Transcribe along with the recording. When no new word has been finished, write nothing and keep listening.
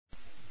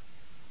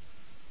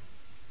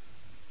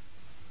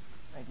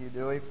you,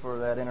 Dewey, for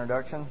that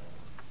introduction.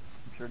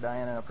 I'm sure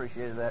Diana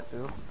appreciated that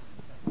too.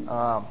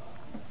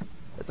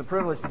 It's a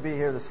privilege to be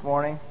here this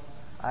morning.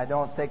 I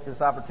don't take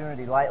this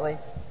opportunity lightly.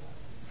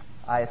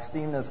 I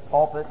esteem this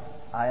pulpit.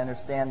 I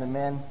understand the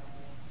men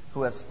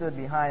who have stood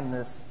behind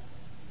this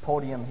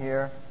podium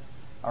here.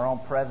 Our own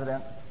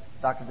president,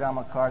 Dr. John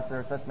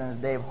MacArthur, such men as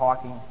Dave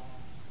Hawking,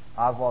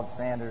 Oswald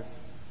Sanders,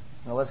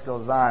 and the list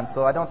goes on.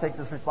 So I don't take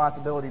this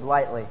responsibility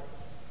lightly.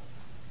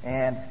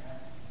 And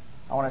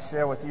I want to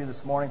share with you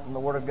this morning from the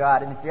Word of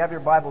God. And if you have your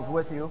Bibles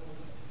with you,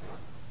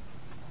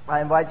 I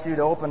invite you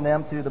to open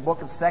them to the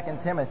book of 2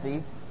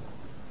 Timothy.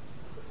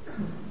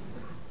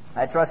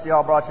 I trust you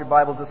all brought your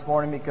Bibles this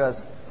morning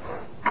because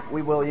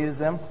we will use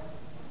them.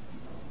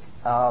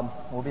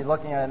 We'll be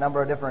looking at a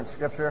number of different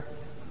scripture,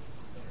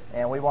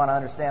 and we want to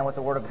understand what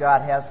the Word of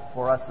God has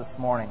for us this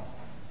morning.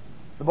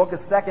 The book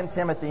of 2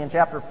 Timothy in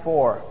chapter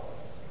 4.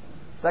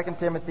 2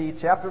 Timothy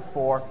chapter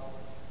 4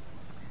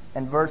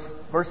 and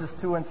verses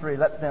 2 and 3.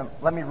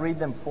 Let me read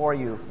them for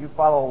you. You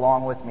follow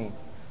along with me.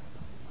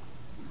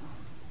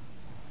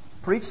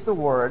 Preach the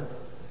word,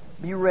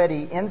 be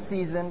ready in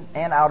season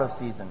and out of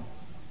season.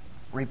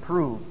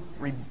 Reprove,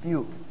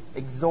 rebuke,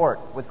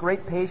 exhort with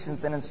great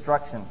patience and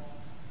instruction.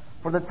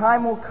 For the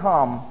time will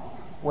come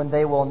when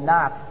they will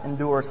not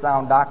endure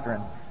sound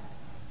doctrine,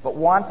 but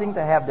wanting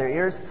to have their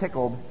ears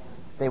tickled,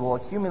 they will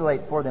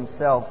accumulate for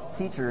themselves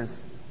teachers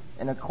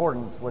in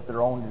accordance with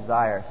their own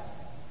desires.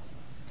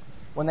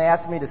 When they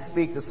asked me to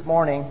speak this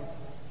morning,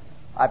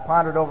 I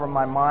pondered over in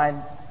my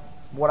mind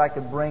what I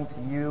could bring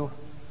to you,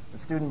 the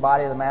student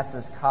body of the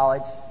Master's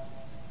College,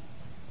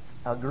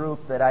 a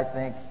group that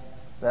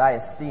I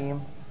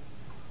esteem,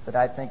 that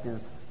I think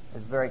is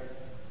very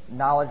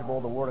knowledgeable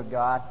of the Word of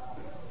God.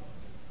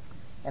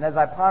 And as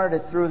I pondered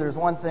it through, there's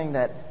one thing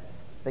that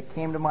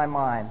came to my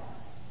mind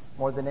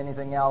more than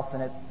anything else,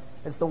 and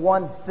it's the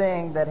one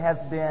thing that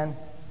has been,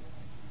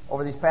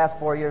 over these past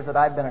 4 years that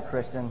I've been a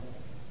Christian,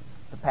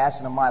 the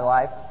passion of my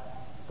life,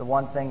 the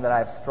one thing that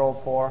I've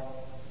strove for,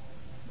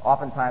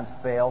 oftentimes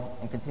failed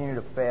and continue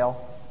to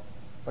fail,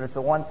 but it's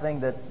the one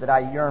thing that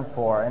I yearn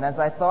for. And as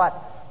I thought,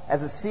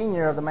 as a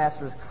senior of the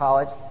Master's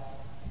College,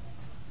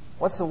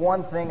 what's the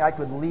one thing I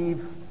could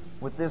leave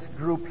with this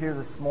group here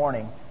this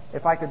morning?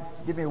 If I could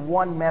give you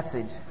one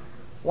message,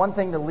 one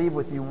thing to leave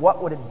with you,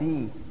 what would it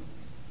be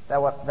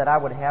that I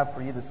would have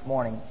for you this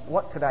morning?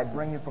 What could I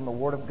bring you from the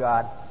Word of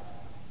God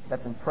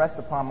that's impressed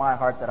upon my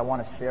heart that I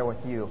want to share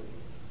with you?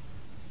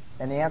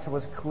 And the answer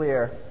was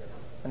clear.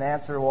 And the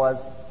answer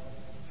was,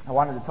 I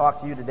wanted to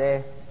talk to you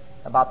today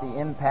about the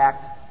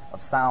impact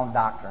of sound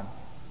doctrine.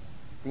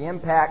 The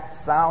impact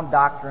sound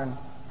doctrine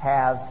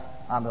has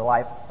on the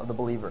life of the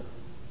believer.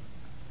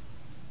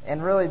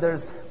 And really,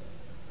 there's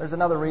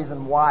another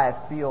reason why I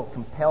feel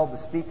compelled to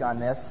speak on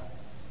this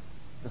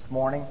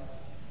morning.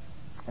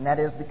 And that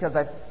is because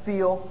I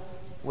feel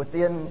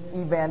within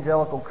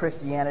evangelical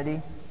Christianity,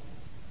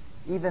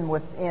 even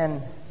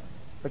within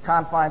the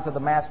confines of the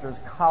Master's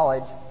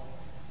College,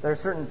 there are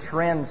certain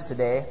trends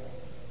today,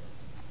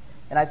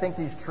 and I think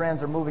these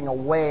trends are moving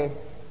away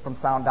from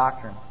sound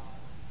doctrine.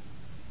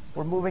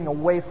 We're moving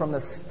away from the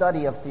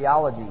study of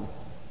theology.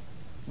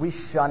 We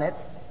shun it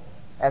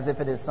as if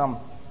it is some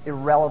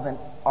irrelevant,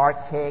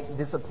 archaic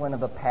discipline of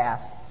the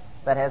past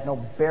that has no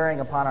bearing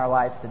upon our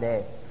lives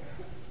today.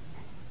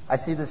 I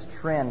see this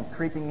trend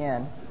creeping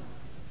in.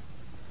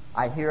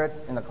 I hear it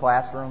in the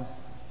classrooms.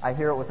 I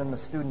hear it within the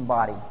student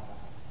body.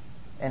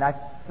 And I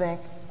think,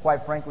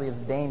 quite frankly, it's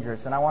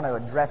dangerous. And I want to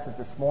address it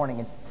this morning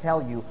and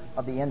tell you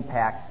of the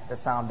impact that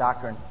sound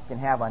doctrine can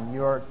have on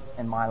yours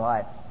and my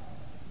life.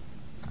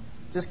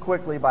 Just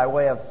quickly, by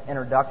way of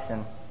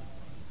introduction,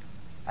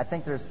 I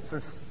think there's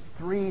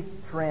three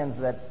trends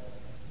that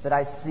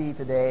I see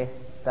today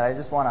that I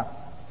just want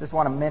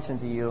to mention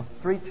to you.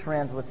 Three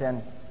trends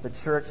within the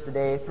church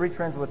today, three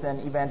trends within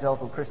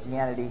evangelical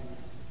Christianity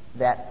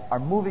that are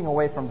moving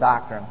away from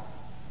doctrine.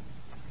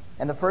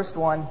 And the first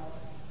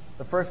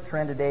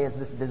trend today is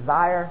this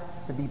desire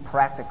to be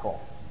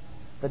practical.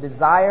 The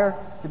desire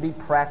to be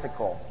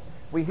practical.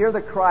 We hear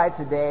the cry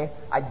today,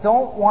 I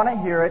don't want to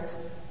hear it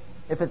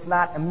if it's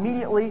not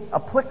immediately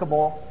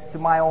applicable to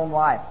my own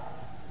life.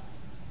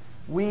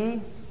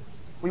 We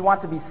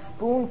want to be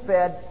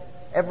spoon-fed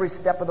every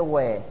step of the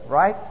way,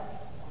 right?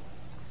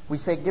 We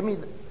say, give me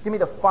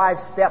the 5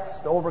 steps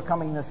to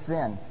overcoming this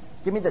sin.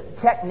 Give me the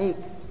technique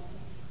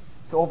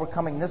to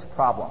overcoming this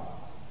problem.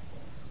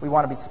 We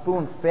want to be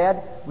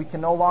spoon-fed. We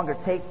can no longer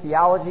take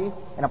theology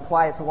and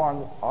apply it to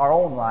our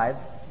own lives.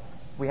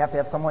 We have to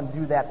have someone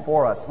do that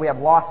for us. We have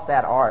lost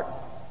that art.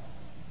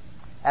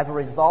 As a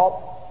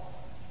result,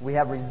 we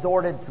have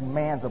resorted to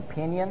man's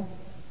opinion.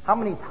 How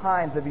many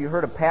times have you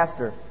heard a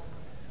pastor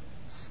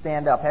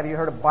stand up? Have you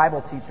heard a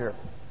Bible teacher,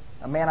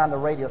 a man on the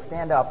radio,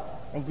 stand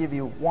up and give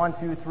you 1,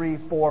 2, 3,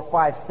 4,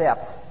 5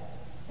 steps?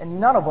 And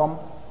none of them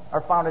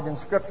are founded in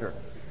Scripture.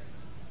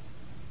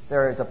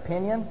 There is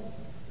opinion,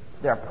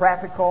 they're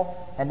practical,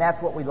 and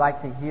that's what we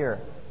like to hear.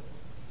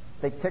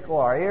 They tickle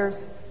our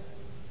ears.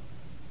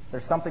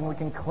 There's something we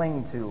can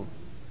cling to.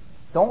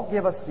 Don't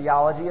give us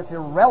theology. It's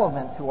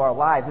irrelevant to our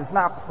lives. It's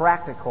not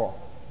practical.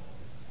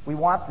 We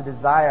want the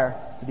desire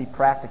to be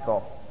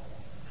practical.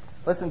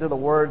 Listen to the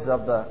words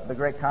of the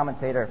great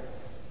commentator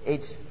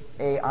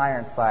H.A.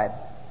 Ironside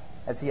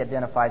as he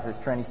identifies this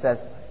trend. He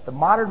says, "The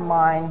modern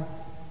mind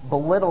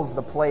belittles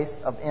the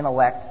place of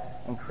intellect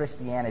in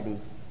Christianity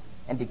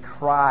and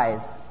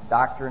decries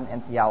doctrine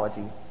and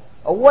theology.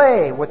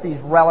 Away with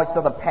these relics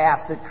of the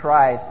past, it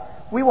cries.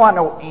 We want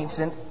no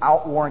ancient,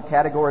 outworn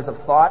categories of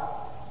thought.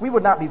 We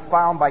would not be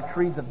found by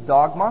creeds of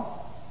dogma.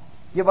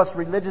 Give us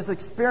religious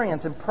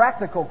experience and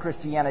practical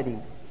Christianity.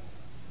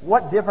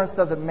 What difference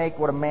does it make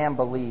what a man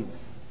believes?"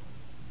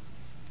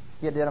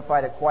 He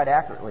identified it quite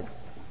accurately.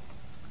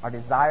 Our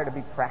desire to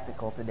be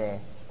practical today,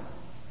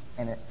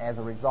 and as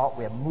a result,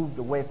 we have moved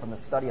away from the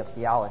study of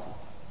theology.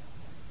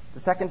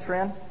 The second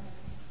trend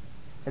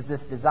is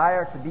this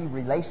desire to be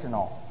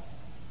relational.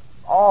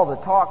 All the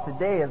talk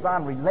today is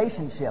on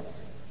relationships.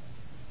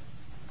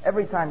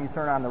 Every time you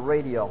turn on the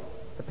radio,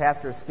 the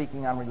pastor is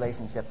speaking on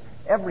relationships.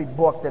 Every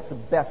book that's a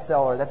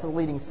bestseller, that's a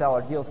leading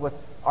seller, deals with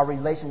our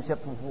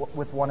relationship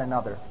with one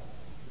another.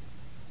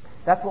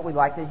 That's what we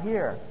like to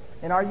hear.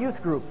 In our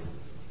youth groups,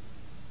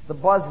 the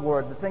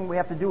buzzword, the thing we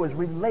have to do is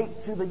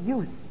relate to the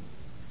youth.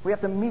 We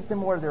have to meet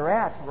them where they're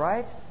at,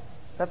 right?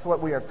 That's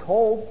what we are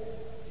told.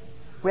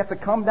 We have to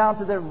come down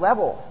to their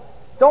level.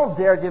 Don't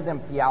dare give them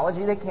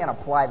theology. They can't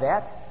apply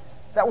that.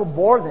 That will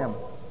bore them.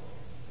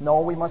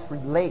 No, we must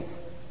relate.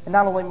 And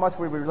not only must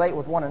we relate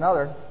with one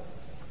another,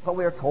 but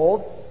we are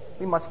told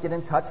we must get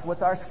in touch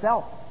with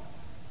ourself,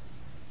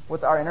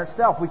 with our inner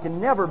self. We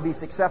can never be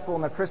successful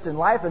in the Christian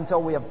life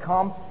until we have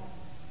come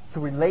to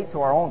relate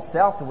to our own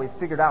self, till we've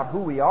figured out who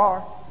we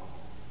are.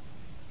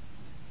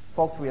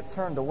 Folks, we have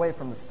turned away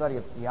from the study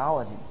of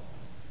theology.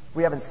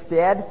 We have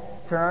instead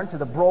turned to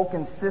the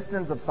broken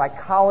systems of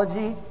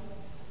psychology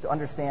to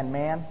understand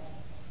man.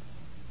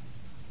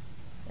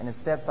 And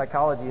instead,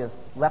 psychology has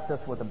left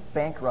us with a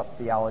bankrupt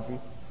theology.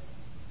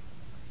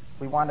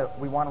 We want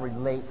to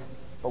relate,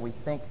 but we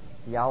think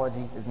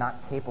theology is not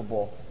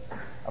capable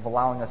of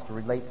allowing us to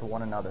relate to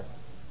one another.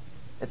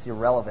 It's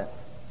irrelevant.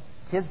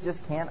 Kids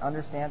just can't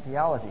understand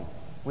theology.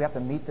 We have to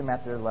meet them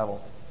at their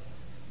level.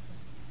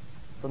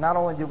 So not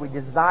only do we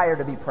desire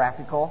to be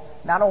practical,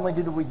 not only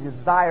do we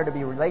desire to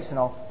be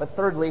relational, but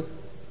thirdly,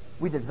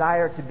 we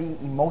desire to be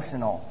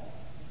emotional.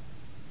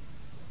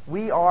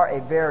 We are a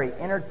very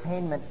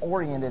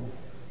entertainment-oriented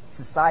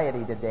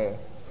society today,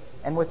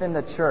 and within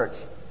the church.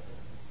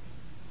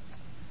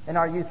 In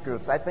our youth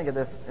groups, I think of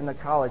this in the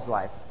college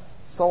life.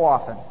 So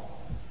often,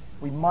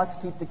 we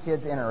must keep the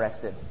kids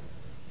interested.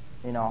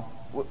 You know,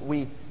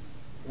 we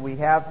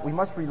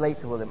must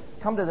relate to them.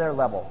 Come to their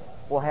level.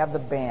 We'll have the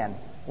band.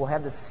 We'll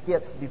have the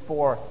skits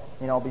before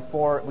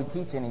we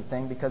teach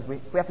anything, because we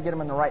have to get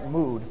them in the right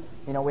mood.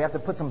 You know, we have to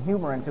put some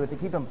humor into it to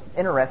keep them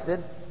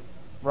interested,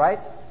 right?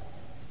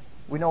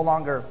 We no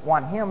longer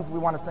want hymns. We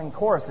want to sing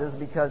choruses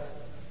because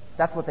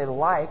that's what they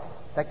like.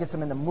 That gets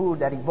them in the mood.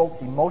 That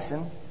evokes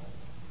emotion.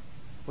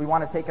 We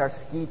want to take our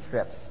ski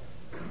trips.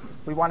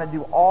 We want to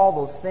do all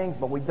those things,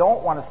 but we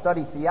don't want to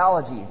study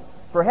theology.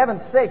 For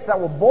heaven's sakes, that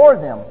will bore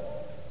them.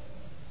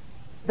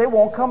 They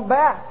won't come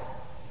back.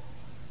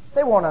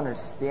 They won't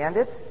understand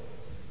it.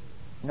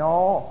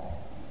 No.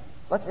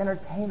 Let's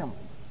entertain them.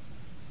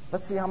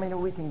 Let's see how many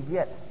we can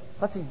get.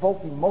 Let's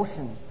evoke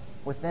emotion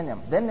within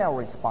them. Then they'll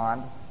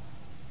respond.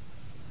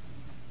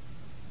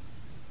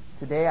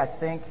 Today, I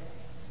think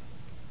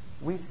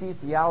we see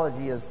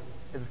theology as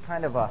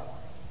kind of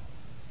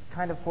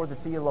for the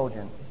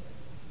theologian,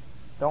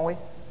 don't we?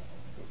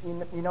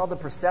 You know the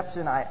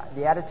perception,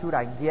 the attitude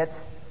I get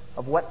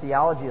of what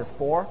theology is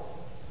for?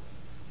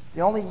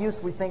 The only use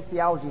we think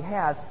theology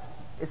has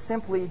is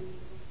simply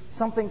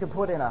something to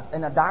put in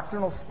a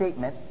doctrinal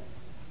statement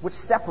which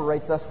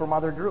separates us from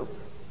other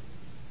groups.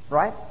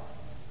 Right?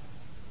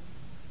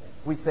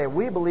 We say,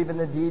 we believe in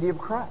the deity of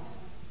Christ.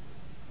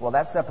 Well,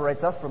 that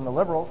separates us from the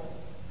liberals.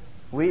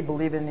 We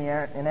believe in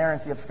the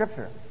inerrancy of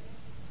Scripture.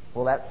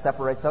 Well, that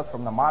separates us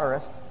from the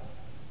moderists.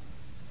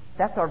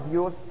 That's our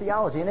view of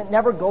theology, and it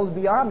never goes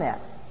beyond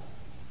that.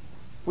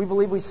 We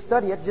believe we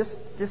study it just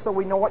so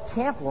we know what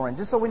camp we're in,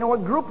 just so we know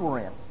what group we're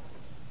in.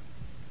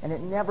 And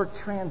it never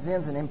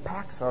transcends and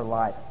impacts our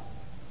life.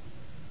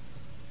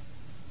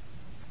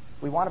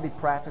 We want to be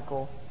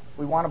practical.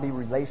 We want to be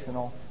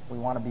relational. We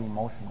want to be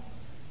emotional.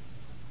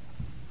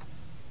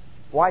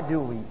 Why do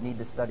we need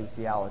to study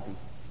theology?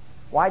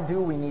 Why do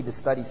we need to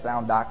study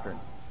sound doctrine?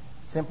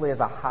 Simply as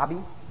a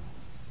hobby?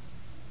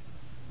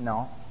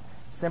 No.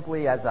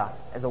 Simply as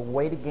a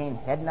way to gain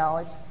head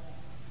knowledge?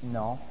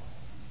 No.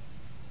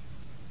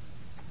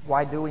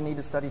 Why do we need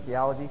to study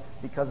theology?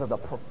 Because of the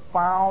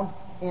profound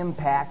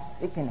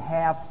impact it can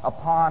have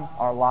upon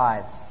our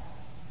lives.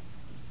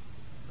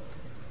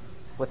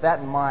 With that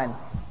in mind,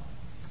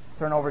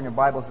 turn over in your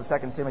Bibles to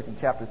 2 Timothy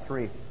chapter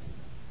 3.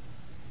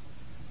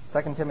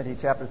 2 Timothy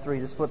chapter 3,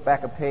 just flip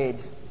back a page.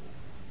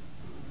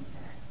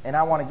 And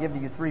I want to give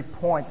you 3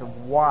 points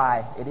of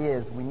why it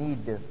is we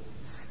need to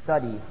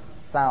study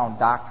sound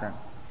doctrine.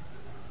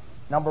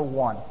 Number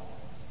 1,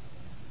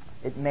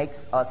 It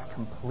makes us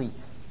complete.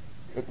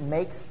 It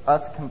makes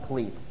us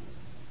complete.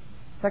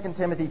 2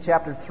 Timothy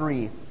chapter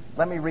 3.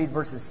 Let me read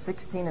verses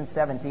 16 and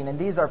 17. And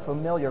these are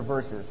familiar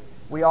verses.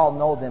 We all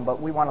know them,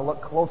 but we want to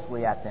look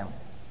closely at them.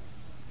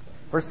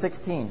 Verse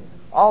 16.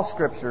 All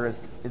Scripture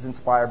is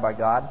inspired by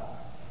God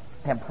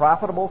and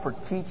profitable for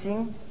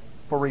teaching,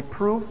 for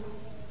reproof,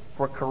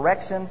 for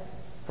correction,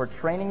 for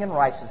training in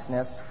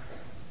righteousness,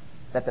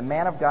 that the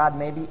man of God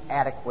may be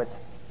adequate,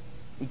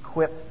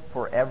 equipped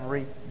for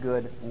every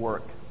good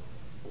work.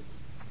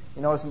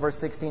 You notice in verse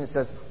 16 it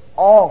says,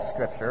 all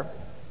Scripture,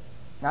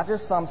 not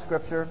just some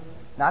Scripture,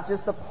 not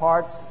just the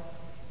parts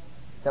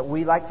that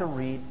we like to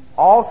read.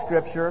 All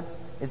Scripture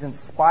is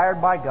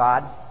inspired by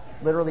God,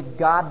 literally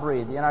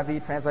God-breathed. The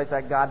NIV translates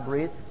that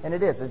God-breathed, and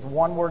it is. It's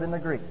one word in the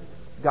Greek.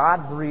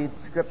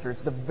 God-breathed Scripture.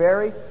 It's the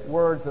very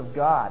words of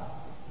God.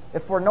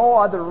 If for no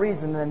other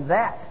reason than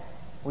that,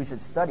 we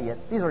should study it.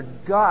 These are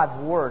God's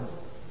words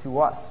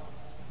to us.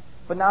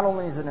 But not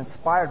only is it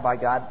inspired by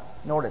God,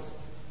 notice,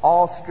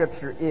 all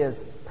Scripture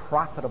is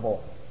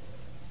profitable.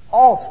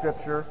 All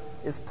Scripture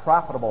is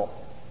profitable.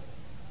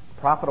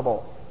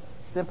 Profitable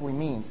simply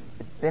means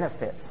it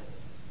benefits.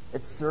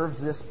 It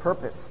serves this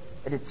purpose.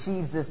 It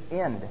achieves this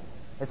end.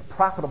 It's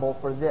profitable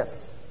for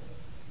this.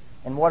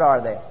 And what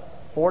are they?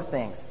 4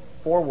 things.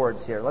 4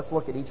 words here. Let's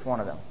look at each one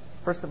of them.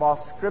 First of all,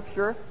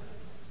 Scripture,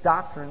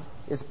 doctrine,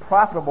 is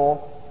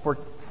profitable for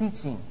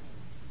teaching.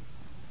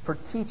 For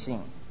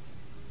teaching.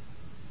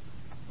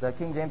 The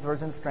King James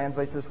Version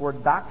translates this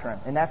word doctrine,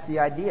 and that's the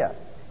idea.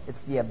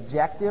 It's the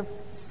objective,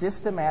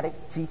 systematic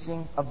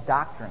teaching of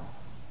doctrine.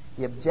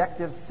 The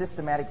objective,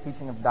 systematic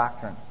teaching of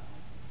doctrine.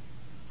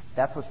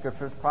 That's what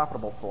Scripture is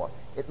profitable for.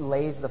 It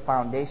lays the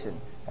foundation.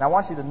 And I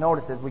want you to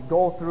notice as we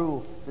go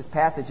through this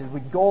passage, as we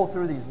go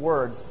through these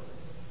words,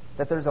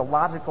 that there's a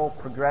logical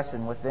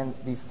progression within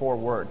these 4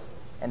 words.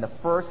 And the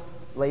first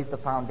lays the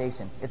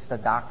foundation. It's the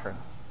doctrine.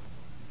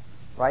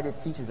 Right?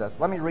 It teaches us.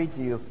 Let me read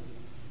to you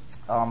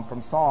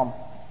from Psalm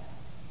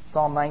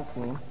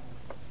 19.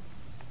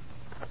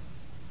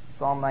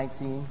 Psalm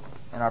 19.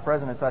 And our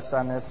president touched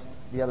on this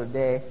the other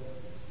day.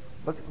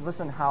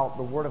 Listen how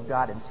the Word of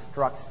God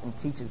instructs and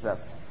teaches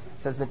us.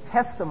 It says, the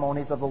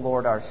testimonies of the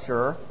Lord are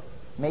sure,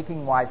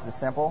 making wise the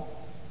simple.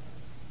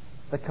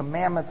 The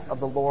commandments of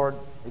the Lord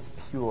is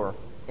pure,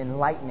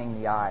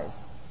 enlightening the eyes.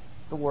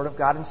 The Word of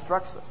God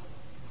instructs us.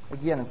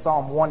 Again, in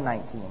Psalm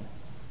 119.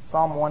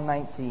 Psalm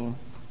 119,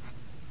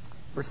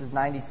 verses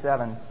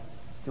 97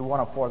 to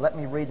 104. Let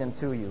me read them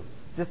to you.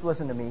 Just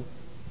listen to me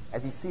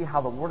as you see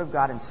how the Word of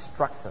God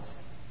instructs us.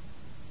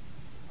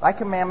 Thy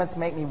commandments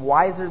make me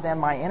wiser than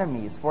my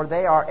enemies, for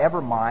they are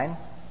ever mine.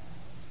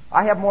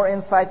 I have more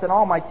insight than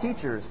all my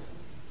teachers,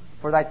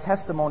 for thy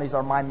testimonies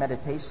are my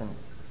meditation.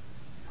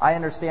 I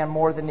understand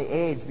more than the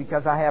age,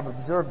 because I have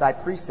observed thy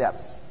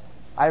precepts.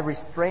 I have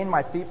restrained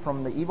my feet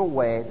from the evil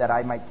way, that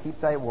I might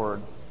keep thy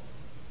word.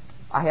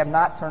 I have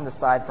not turned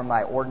aside from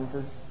thy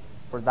ordinances,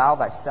 for thou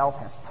thyself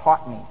hast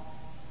taught me.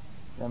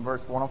 Then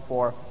verse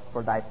 104,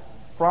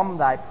 from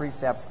thy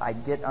precepts I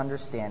get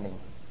understanding,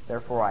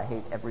 therefore I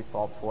hate every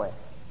false way.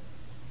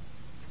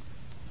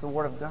 It's the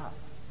Word of God.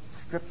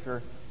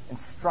 Scripture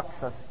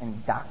instructs us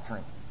in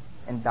doctrine.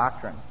 In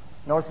doctrine.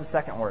 Notice the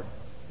second word.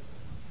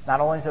 Not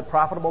only is it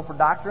profitable for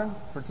doctrine,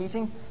 for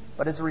teaching,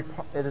 but it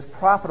is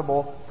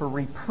profitable for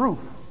reproof.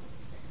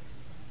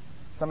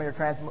 Some of your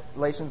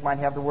translations might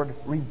have the word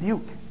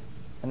rebuke,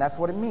 and that's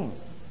what it means.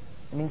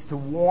 It means to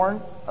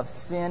warn of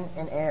sin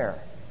and error.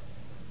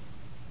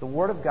 The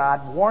Word of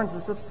God warns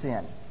us of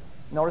sin.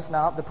 Notice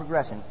now the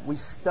progression. We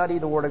study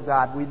the Word of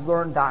God, we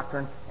learn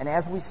doctrine, and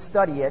as we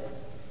study it,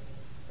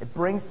 it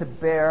brings to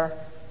bear,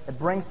 it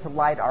brings to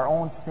light our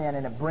own sin,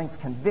 and it brings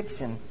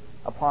conviction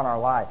upon our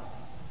lives.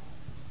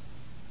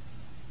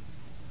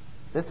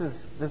 This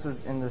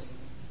is in this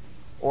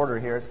order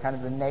here. It's kind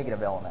of the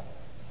negative element.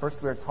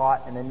 First we're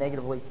taught, and then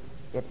negatively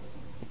it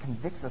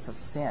convicts us of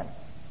sin.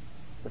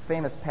 The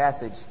famous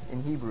passage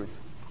in Hebrews,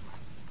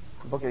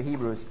 the book of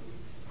Hebrews,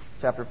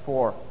 chapter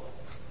 4.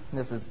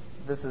 This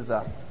is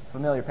a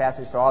familiar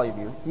passage to all of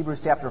you.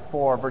 Hebrews chapter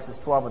 4, verses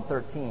 12 and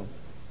 13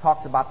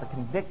 talks about the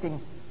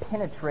convicting,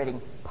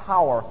 penetrating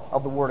power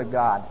of the Word of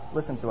God.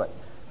 Listen to it.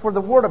 For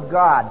the Word of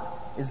God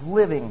is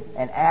living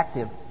and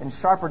active and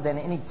sharper than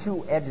any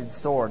two-edged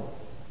sword,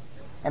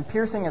 and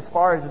piercing as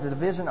far as the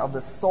division of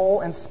the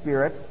soul and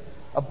spirit,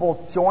 of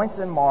both joints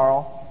and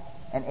marrow,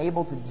 and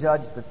able to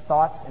judge the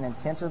thoughts and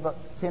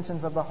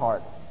intentions of the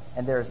heart.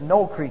 And there is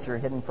no creature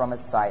hidden from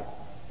His sight,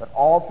 but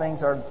all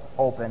things are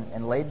open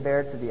and laid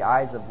bare to the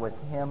eyes of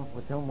Him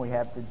with whom we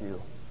have to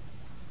do.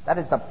 That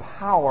is the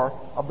power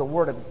of the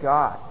Word of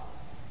God.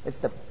 It's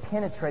the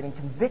penetrating,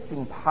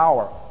 convicting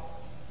power.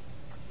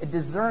 It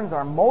discerns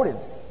our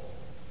motives.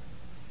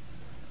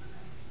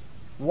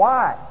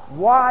 Why?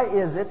 Why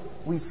is it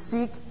we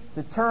seek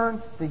to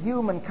turn to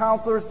human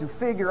counselors to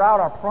figure out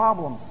our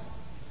problems?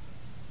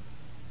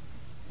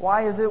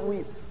 Why is it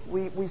we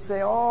say,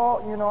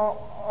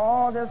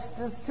 this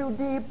is too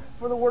deep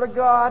for the Word of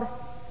God.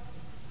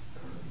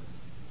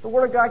 The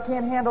Word of God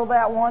can't handle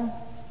that one.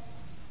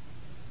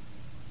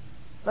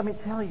 Let me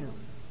tell you,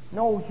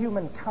 no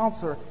human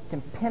counselor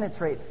can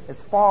penetrate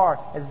as far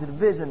as the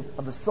division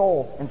of the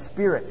soul and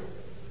spirit.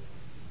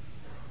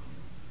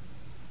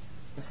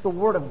 It's the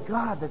Word of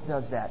God that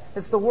does that.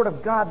 It's the Word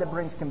of God that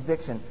brings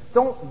conviction.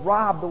 Don't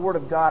rob the Word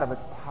of God of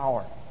its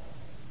power.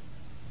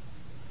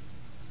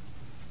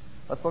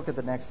 Let's look at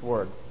the next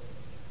word.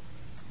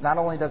 Not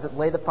only does it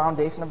lay the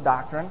foundation of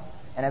doctrine,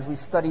 and as we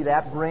study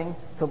that, bring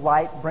to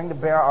light, bring to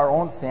bear our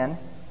own sin,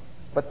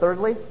 but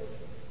thirdly,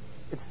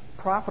 it's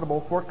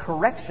profitable for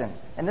correction.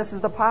 And this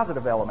is the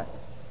positive element.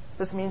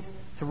 This means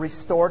to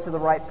restore to the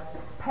right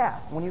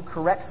path. When you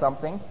correct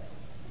something,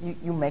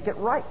 you make it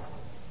right.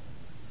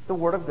 The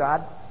Word of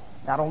God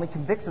not only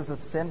convicts us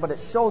of sin, but it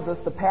shows us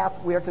the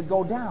path we are to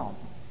go down.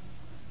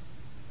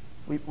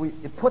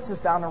 It puts us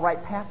down the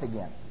right path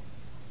again.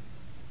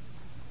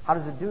 How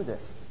does it do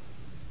this?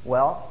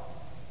 Well,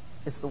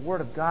 it's the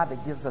Word of God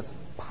that gives us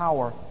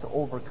power to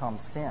overcome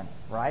sin,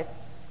 right?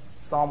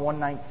 Psalm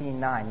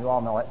 119:9, you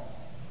all know it.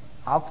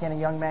 How can a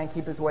young man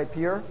keep his way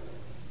pure?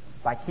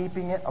 By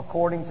keeping it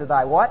according to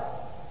thy what?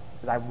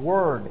 Thy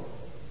word.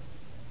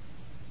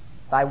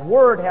 Thy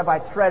word have I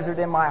treasured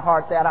in my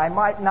heart, that I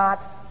might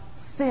not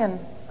sin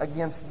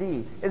against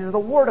thee. It is the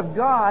Word of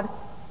God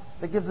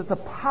that gives us the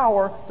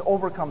power to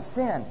overcome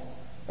sin.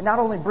 It not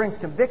only brings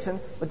conviction,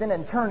 but then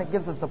in turn it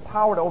gives us the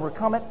power to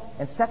overcome it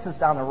and sets us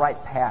down the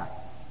right path.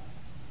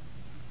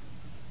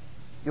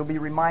 You'll be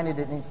reminded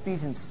in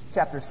Ephesians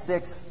chapter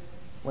 6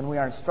 when we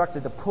are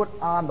instructed to put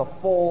on the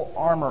full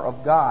armor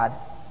of God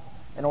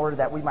in order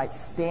that we might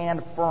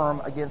stand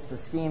firm against the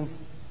schemes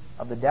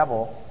of the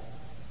devil.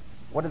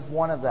 What is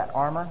one of that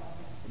armor?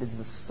 It is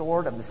the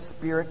sword of the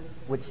Spirit,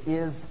 which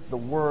is the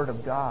Word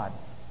of God.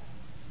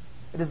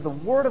 It is the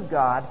Word of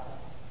God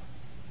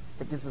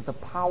that gives us the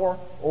power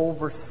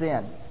over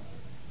sin.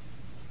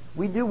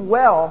 We do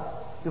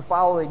well to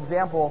follow the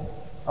example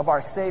of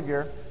our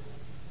Savior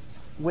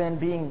when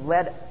being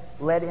led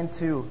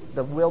into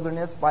the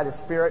wilderness by the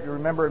Spirit. You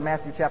remember in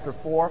Matthew chapter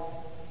 4,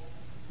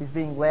 he's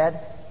being led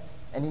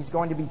and he's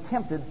going to be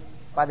tempted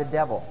by the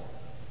devil.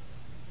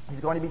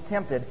 He's going to be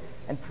tempted.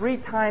 And 3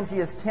 times he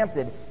is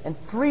tempted, and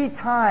 3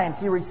 times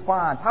he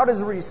responds. How does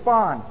he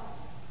respond?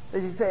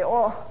 Does he say,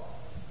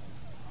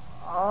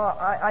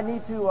 I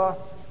need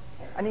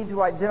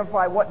to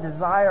identify what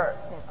desire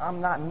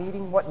I'm not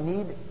meeting, what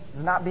need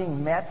is not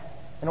being met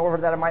in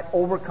order that I might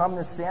overcome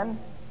the sin?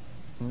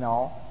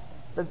 No.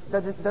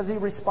 Does he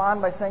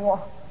respond by saying,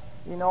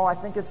 I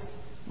think it's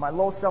my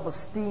low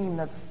self-esteem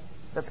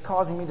that's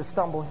causing me to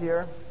stumble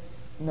here?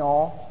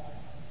 No.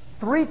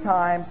 3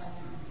 times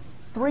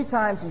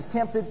he's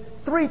tempted.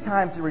 3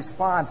 times he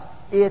responds,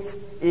 it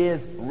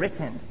is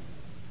written.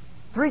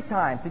 3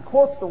 times he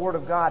quotes the Word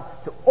of God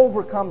to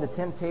overcome the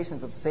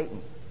temptations of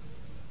Satan.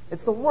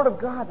 It's the Word of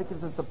God that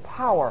gives us the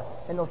power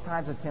in those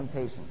times of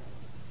temptation.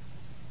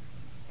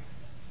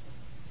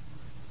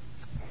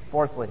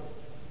 Fourthly,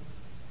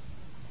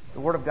 the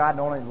Word of God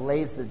not only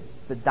lays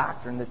the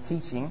doctrine, the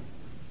teaching,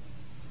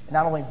 it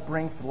not only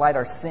brings to light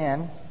our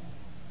sin,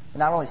 it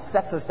not only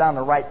sets us down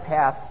the right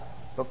path,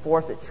 but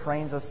fourth, it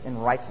trains us in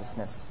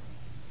righteousness.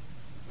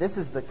 This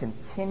is the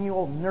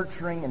continual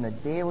nurturing and the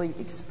daily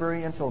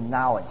experiential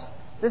knowledge.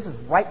 This is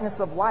rightness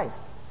of life.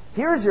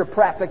 Here's your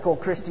practical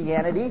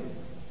Christianity.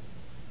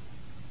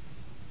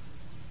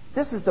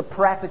 This is the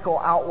practical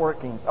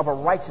outworkings of a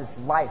righteous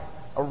life,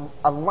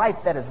 a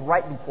life that is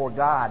right before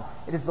God.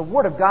 It is the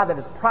Word of God that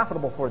is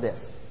profitable for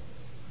this.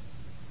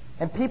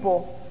 And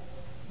people,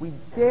 we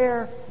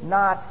dare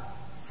not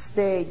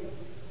stay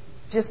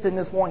just in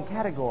this one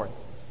category.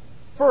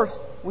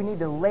 First, we need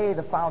to lay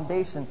the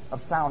foundation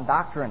of sound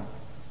doctrine.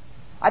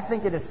 I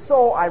think it is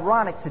so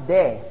ironic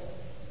today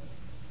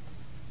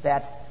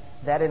that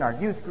in our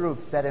youth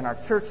groups, that in our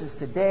churches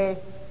today,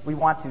 we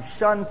want to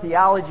shun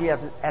theology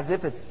as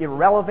if it's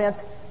irrelevant,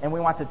 and we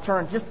want to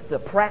turn just to the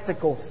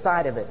practical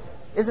side of it.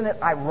 Isn't it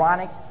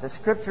ironic? The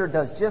Scripture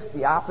does just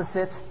the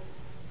opposite.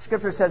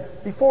 Scripture says,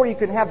 before you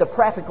can have the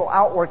practical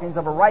outworkings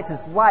of a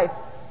righteous life,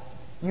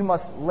 you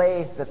must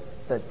lay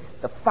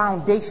the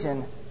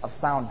foundation of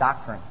sound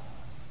doctrine.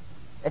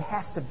 It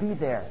has to be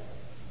there.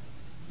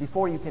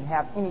 Before you can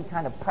have any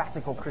kind of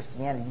practical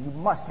Christianity, you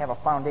must have a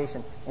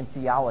foundation in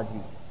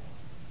theology.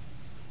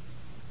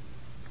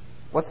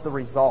 What's the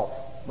result?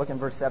 Look in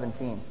verse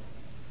 17.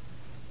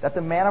 That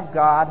the man of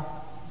God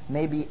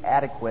may be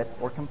adequate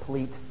or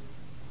complete,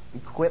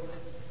 equipped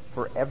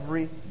for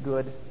every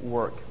good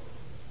work.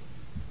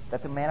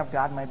 That the man of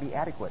God may be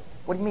adequate.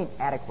 What do you mean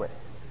adequate?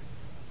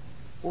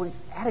 Well, he's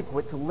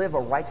adequate to live a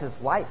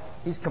righteous life.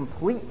 He's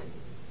complete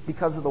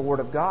because of the Word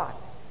of God.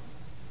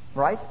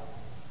 Right?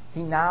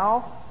 He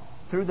now,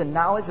 through the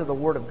knowledge of the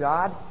Word of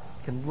God,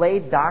 can lay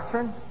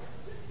doctrine.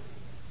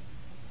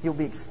 He'll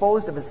be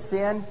exposed of his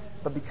sin,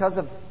 but because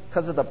of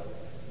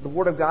the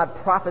Word of God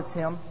profits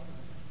him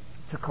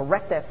to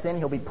correct that sin,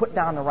 he'll be put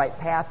down the right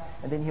path,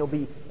 and then he'll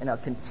be in a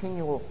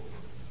continual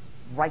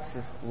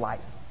righteous life.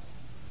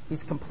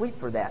 He's complete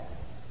for that.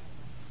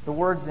 The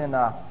words in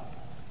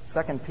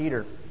 2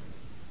 Peter,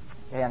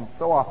 and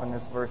so often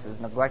this verse is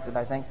neglected,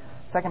 I think.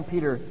 2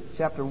 Peter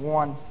chapter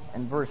 1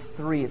 in verse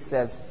 3, it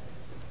says,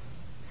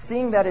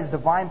 "Seeing that His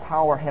divine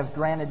power has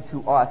granted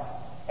to us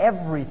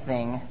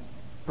everything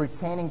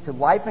pertaining to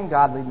life and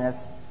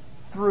godliness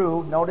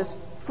through," notice,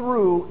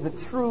 "through the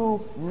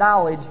true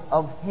knowledge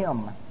of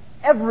Him."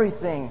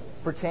 Everything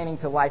pertaining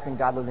to life and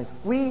godliness.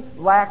 We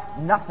lack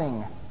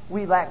nothing.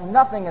 We lack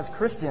nothing as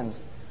Christians.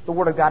 The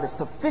Word of God is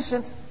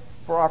sufficient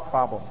for our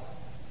problems.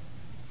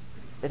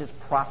 It is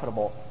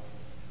profitable.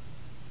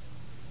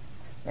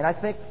 And I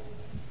think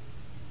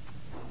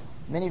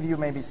many of you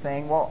may be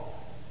saying, well,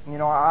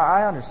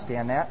 I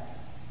understand that,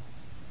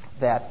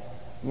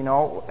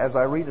 as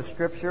I read the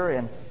Scripture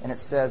and it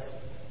says,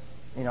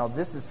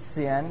 this is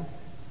sin,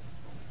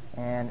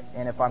 and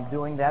if I'm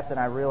doing that, then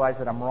I realize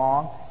that I'm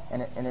wrong,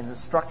 and it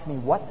instructs me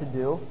what to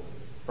do,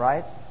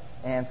 right?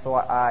 And so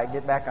I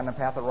get back on the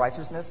path of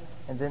righteousness,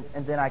 and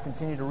then I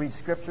continue to read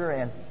Scripture,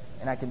 and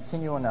I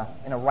continue in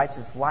a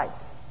righteous life,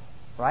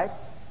 right?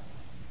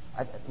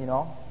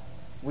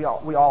 We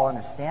all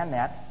understand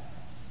that,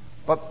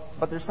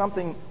 but there's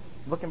something.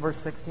 Look in verse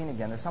 16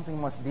 again. There's something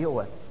we must deal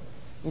with.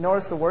 You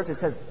notice the words. It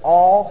says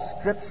all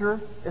Scripture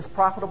is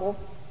profitable.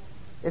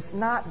 It's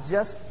not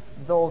just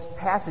those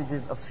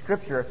passages of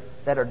Scripture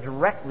that are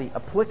directly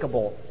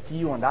applicable to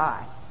you and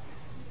I.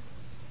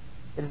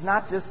 It is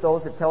not just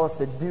those that tell us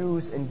the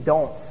do's and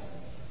don'ts.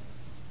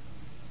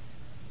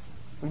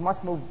 We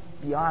must move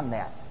beyond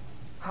that.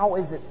 How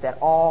is it that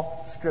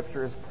all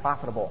Scripture is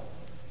profitable?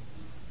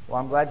 Well,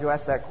 I'm glad you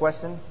asked that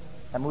question.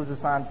 That moves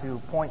us on to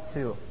point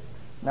 2.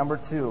 Number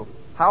 2,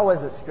 how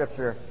is it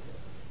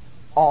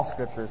all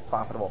Scripture is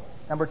profitable?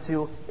 Number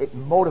 2, it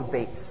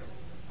motivates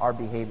our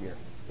behavior.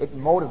 It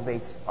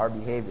motivates our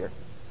behavior.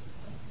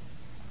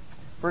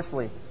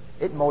 Firstly,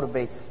 it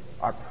motivates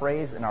our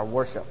praise and our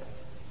worship.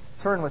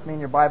 Turn with me in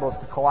your Bibles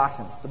to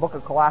Colossians, the book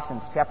of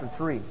Colossians, chapter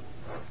 3.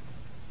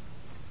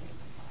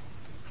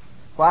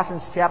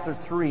 Colossians chapter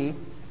 3,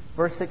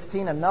 verse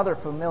 16, another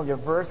familiar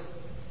verse.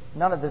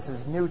 None of this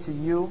is new to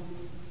you.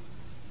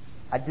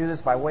 I do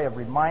this by way of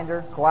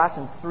reminder.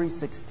 Colossians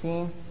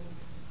 3:16.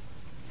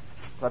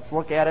 Let's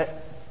look at it.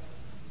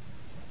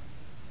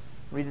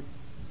 Read it.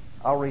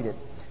 I'll read it.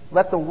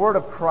 "Let the word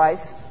of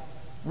Christ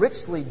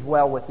richly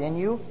dwell within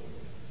you."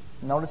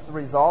 Notice the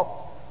result.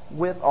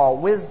 "With all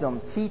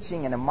wisdom,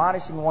 teaching and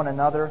admonishing one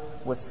another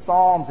with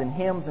psalms and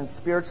hymns and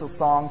spiritual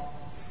songs,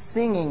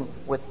 singing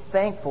with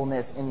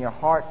thankfulness in your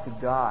heart to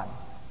God."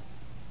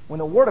 When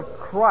the word of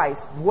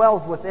Christ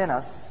dwells within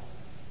us,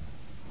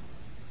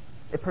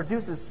 it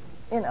produces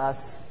in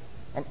us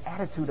an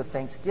attitude of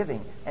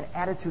thanksgiving, an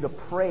attitude of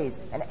praise,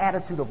 an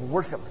attitude of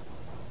worship.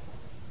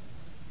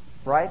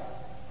 Right?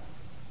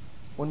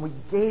 When we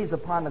gaze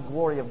upon the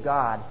glory of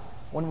God,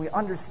 when we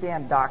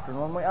understand doctrine,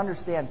 when we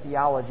understand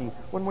theology,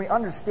 when we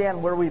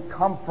understand where we've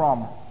come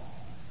from,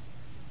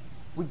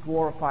 we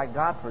glorify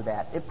God for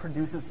that. It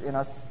produces in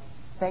us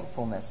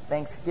thankfulness,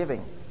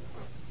 thanksgiving.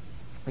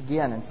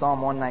 Again, in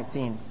Psalm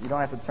 119, you don't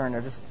have to turn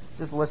there.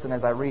 Just listen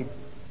as I read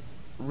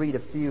a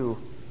few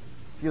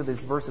of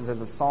these verses as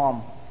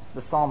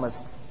the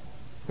psalmist,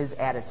 his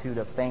attitude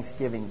of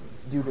thanksgiving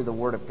due to the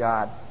Word of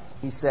God.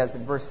 He says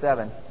in verse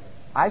 7,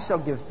 "I shall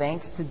give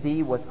thanks to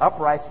thee with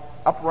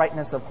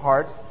uprightness of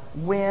heart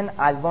when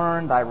I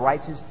learn thy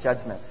righteous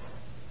judgments."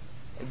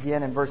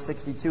 Again in verse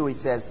 62 he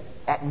says,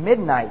 "At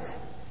midnight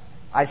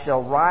I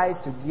shall rise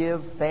to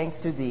give thanks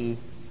to thee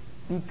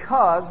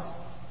because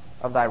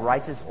of thy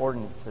righteous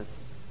ordinances."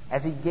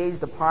 As he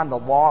gazed upon the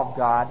law of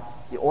God,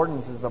 the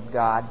ordinances of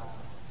God,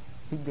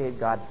 he gave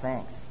God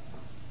thanks.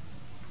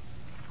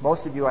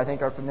 Most of you, I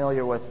think, are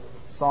familiar with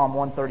Psalm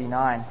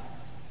 139.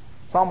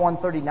 Psalm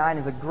 139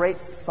 is a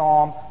great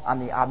psalm on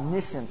the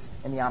omniscience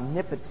and the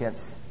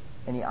omnipotence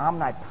and the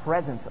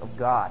omnipresence of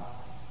God.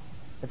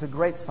 It's a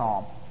great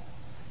psalm.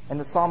 And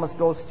the psalmist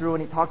goes through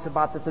and he talks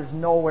about that there's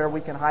nowhere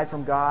we can hide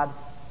from God.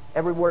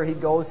 Everywhere he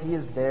goes, he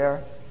is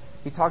there.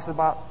 He talks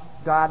about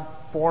God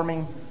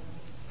forming,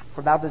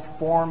 "For thou didst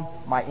form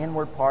my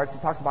inward parts." He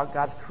talks about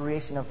God's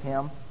creation of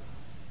him.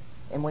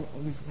 And when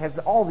he has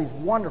all these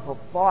wonderful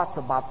thoughts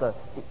about the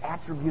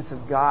attributes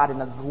of God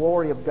and the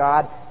glory of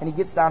God, and he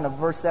gets down to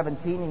verse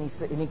 17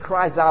 and he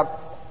cries out,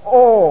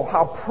 "Oh,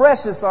 how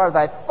precious are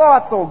thy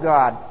thoughts, O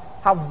God!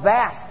 How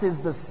vast is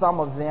the sum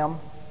of them!"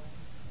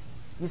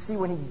 You see,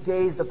 when he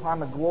gazed upon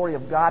the glory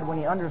of God, when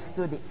he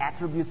understood the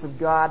attributes of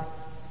God,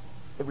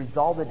 it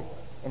resulted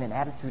in an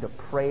attitude of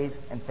praise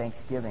and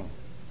thanksgiving.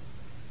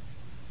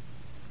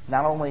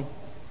 Not only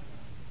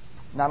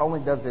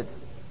does it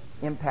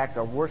impact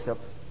our worship,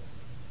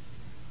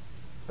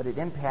 but it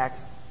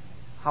impacts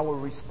how we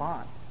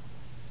respond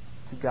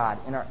to God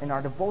in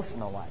our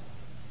devotional life.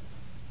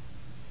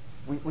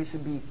 We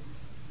should be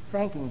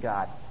thanking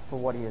God for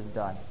what He has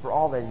done, for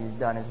all that He's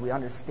done, as we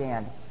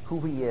understand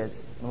who He is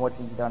and what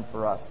He's done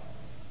for us.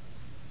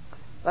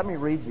 Let me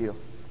read you.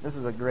 This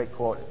is a great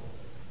quote.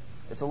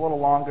 It's a little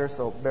longer,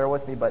 so bear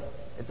with me, but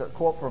it's a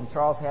quote from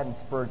Charles Haddon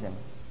Spurgeon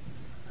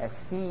as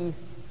he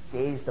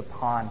gazed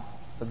upon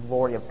the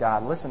glory of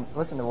God. Listen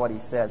to what he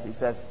says. He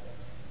says,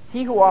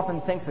 "He who often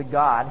thinks of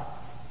God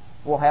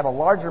will have a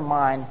larger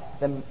mind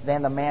than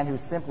the man who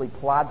simply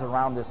plods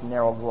around this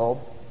narrow globe.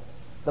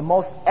 The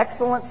most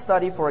excellent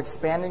study for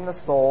expanding the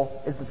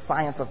soul is the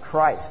science of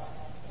Christ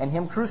and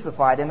Him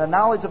crucified, and the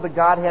knowledge of the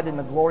Godhead in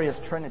the glorious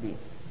Trinity.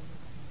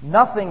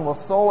 Nothing will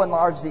so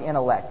enlarge the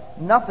intellect,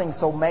 nothing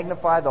so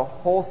magnify the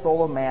whole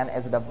soul of man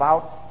as a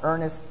devout,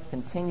 earnest,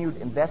 continued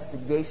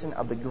investigation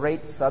of the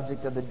great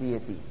subject of the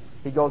deity.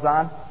 He goes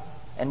on,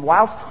 and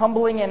whilst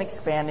humbling and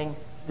expanding,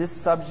 this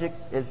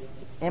subject is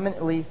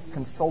eminently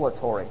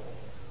consolatory.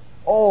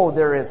 Oh,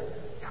 there is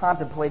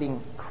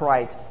contemplating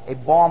Christ, a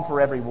balm for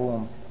every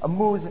wound,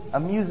 a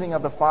musing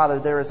of the Father,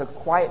 there is a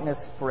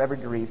quietness for every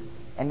grief,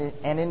 and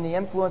in the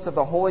influence of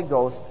the Holy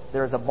Ghost,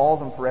 there is a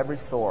balsam for every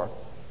sore.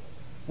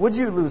 Would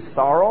you lose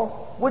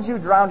sorrow? Would you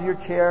drown your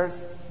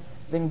cares?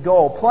 Then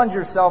go, plunge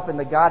yourself in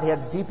the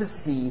Godhead's deepest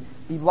sea,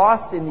 be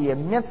lost in the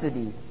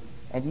immensity,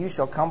 and you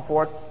shall come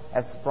forth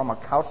as from a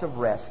couch of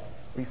rest,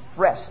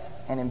 refreshed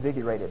and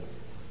invigorated.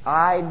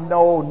 I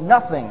know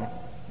nothing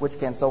which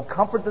can so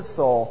comfort the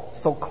soul,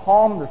 so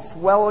calm the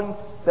swelling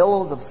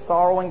billows of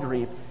sorrow and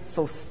grief,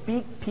 so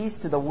speak peace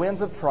to the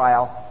winds of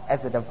trial,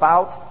 as a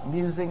devout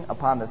musing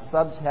upon the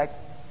subject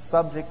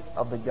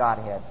of the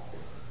Godhead.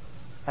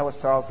 That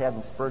was Charles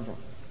Haddon Spurgeon.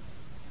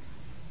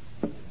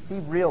 He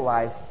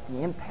realized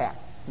the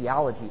impact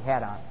theology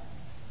had on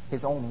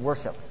his own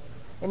worship.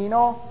 And you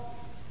know,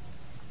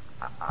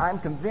 I'm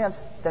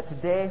convinced that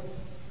today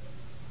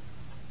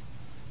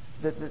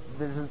that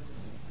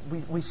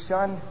we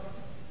shun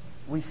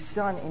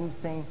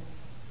anything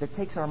that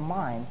takes our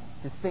mind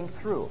to think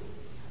through.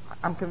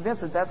 I'm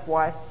convinced that that's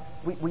why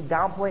we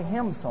downplay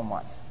hymns so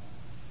much.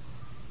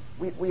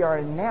 We are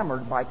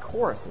enamored by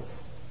choruses,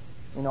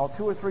 2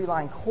 or 3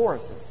 line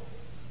choruses.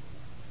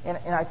 And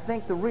I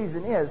think the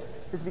reason is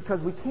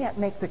because we can't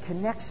make the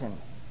connection.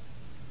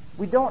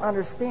 We don't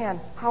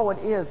understand how it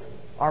is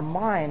our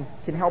mind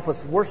can help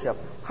us worship,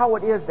 how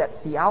it is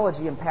that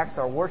theology impacts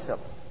our worship.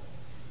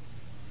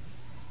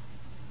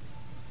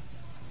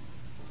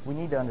 We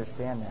need to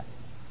understand that.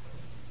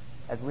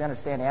 As we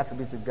understand the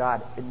attributes of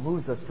God, it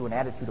moves us to an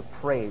attitude of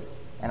praise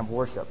and of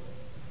worship.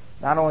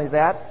 Not only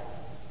that,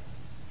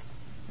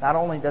 not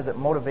only does it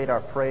motivate our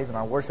praise and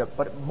our worship,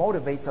 but it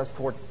motivates us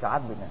towards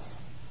godliness.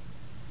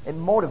 It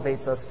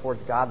motivates us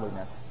towards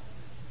godliness.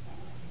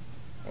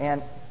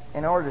 And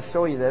in order to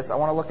show you this, I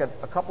want to look at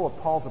a couple of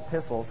Paul's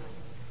epistles.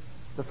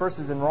 The first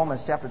is in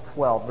Romans chapter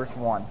 12, verse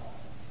 1.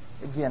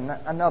 Again,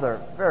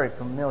 another very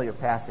familiar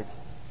passage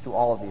to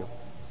all of you.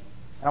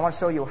 And I want to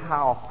show you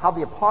how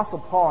the Apostle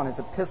Paul in his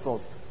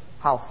epistles,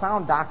 how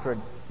sound doctrine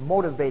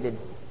motivated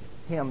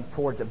him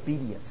towards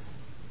obedience.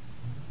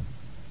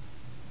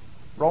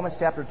 Romans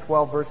chapter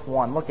 12, verse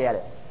 1. Look at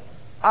it.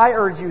 I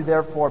urge you,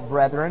 therefore,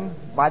 brethren,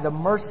 by the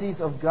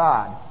mercies of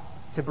God,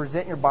 to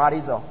present your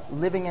bodies a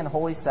living and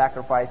holy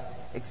sacrifice,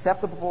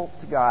 acceptable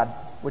to God,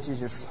 which is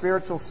your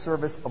spiritual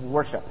service of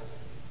worship.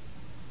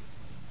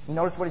 You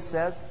notice what he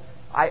says?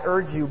 I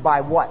urge you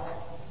by what?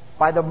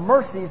 By the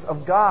mercies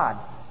of God.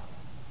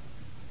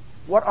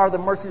 What are the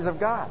mercies of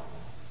God?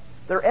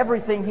 They're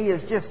everything he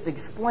has just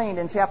explained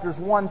in chapters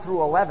 1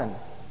 through 11.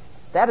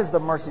 That is the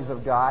mercies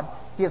of God.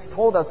 He has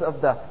told us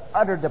of the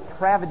utter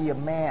depravity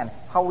of man,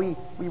 how we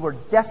were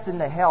destined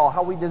to hell,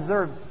 how we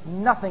deserved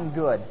nothing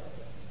good,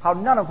 how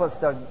none of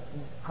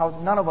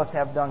us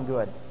have done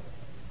good.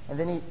 And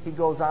then he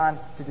goes on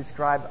to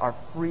describe our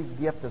free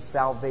gift of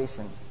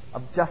salvation,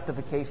 of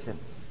justification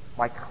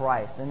by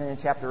Christ. And then in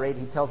chapter 8,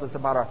 he tells us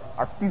about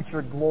our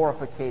future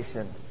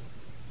glorification.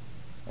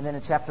 And then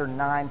in chapter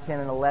 9, 10,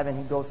 and 11,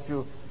 he goes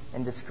through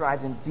and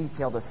describes in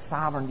detail the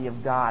sovereignty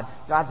of God,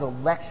 God's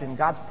election,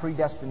 God's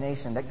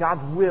predestination, that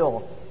God's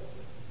will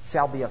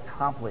shall be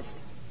accomplished.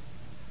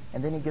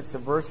 And then he gets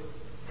to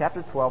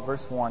chapter 12,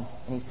 verse 1,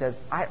 and he says,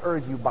 I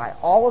urge you by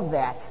all of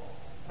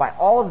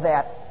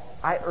that,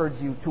 I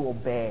urge you to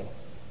obey.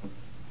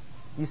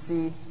 You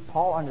see,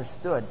 Paul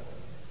understood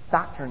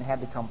doctrine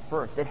had to come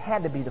first. It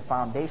had to be the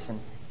foundation.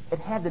 It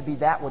had to be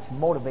that which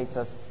motivates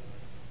us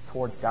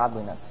towards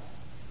godliness.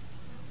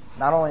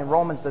 Not only in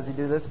Romans does he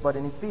do this, but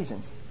in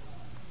Ephesians.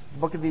 The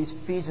book of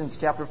Ephesians,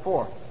 chapter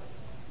 4.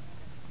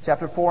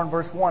 Chapter 4 and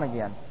verse 1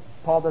 again.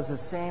 Paul does the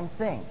same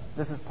thing.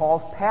 This is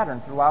Paul's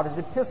pattern throughout his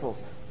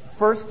epistles.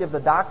 First give the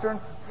doctrine,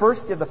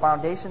 first give the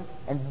foundation,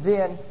 and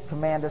then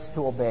command us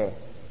to obey.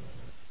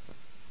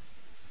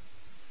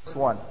 Verse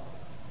 1.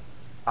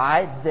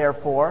 I,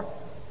 therefore,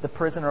 the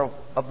prisoner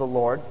of the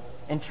Lord,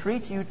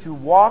 entreat you to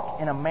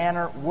walk in a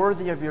manner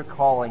worthy of your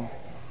calling,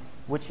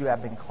 which you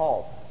have been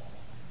called.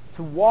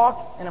 To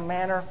walk in a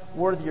manner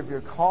worthy of your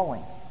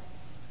calling.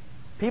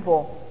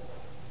 People,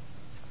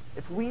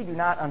 if we do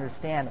not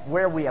understand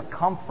where we have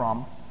come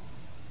from,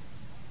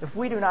 if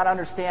we do not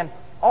understand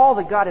all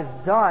that God has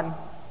done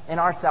in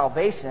our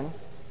salvation,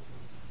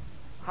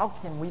 how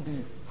can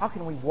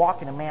we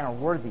walk in a manner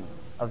worthy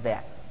of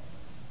that?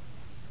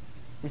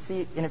 You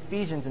see, in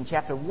Ephesians in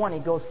chapter 1, he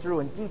goes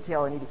through in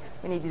detail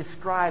and he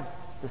describes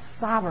the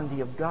sovereignty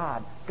of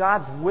God,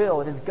 God's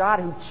will. It is God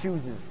who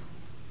chooses.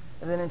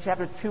 And then in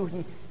chapter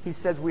 2, he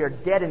says we are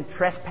dead in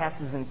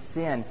trespasses and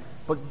sin.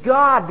 But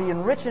God,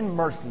 being rich in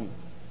mercy,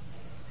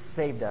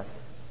 saved us.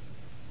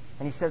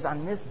 And he says,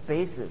 on this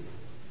basis,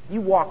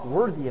 you walk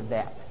worthy of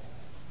that.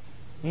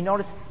 You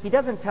notice, he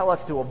doesn't tell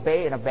us to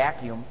obey in a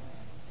vacuum.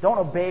 Don't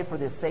obey for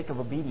the sake of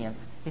obedience.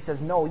 He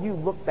says, no, you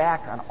look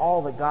back on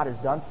all that God has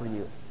done for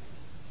you.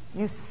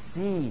 You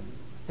see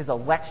his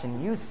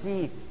election. You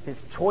see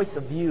his choice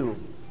of you,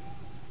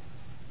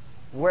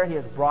 where he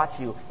has brought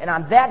you. And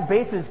on that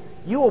basis,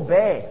 you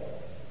obey.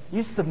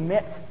 You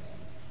submit.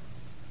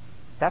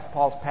 That's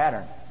Paul's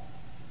pattern.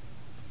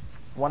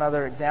 One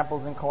other example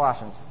is in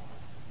Colossians.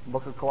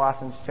 Book of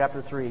Colossians,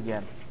 chapter 3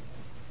 again.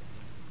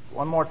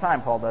 One more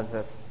time, Paul does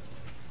this.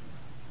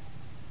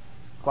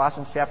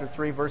 Colossians chapter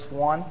 3, verse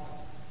 1.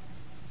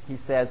 He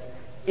says,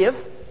 if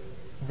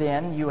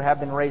then you have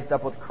been raised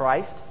up with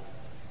Christ,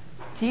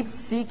 keep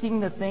seeking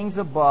the things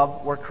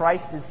above where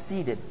Christ is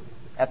seated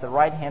at the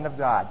right hand of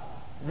God.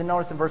 Then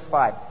notice in verse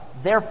 5,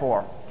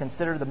 therefore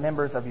consider the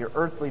members of your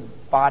earthly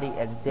body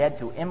as dead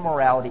to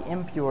immorality,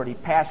 impurity,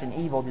 passion,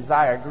 evil,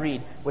 desire,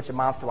 greed, which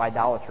amounts to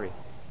idolatry.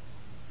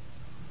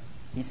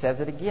 He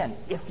says it again,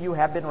 if you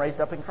have been raised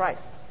up in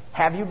Christ.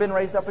 Have you been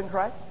raised up in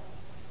Christ?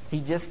 He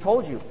just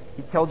told you.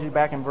 He told you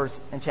back in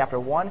chapter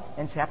 1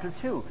 and chapter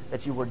 2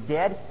 that you were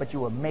dead, but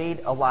you were made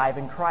alive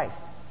in Christ.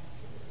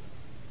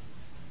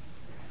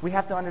 We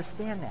have to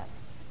understand that.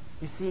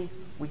 You see,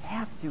 we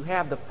have to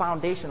have the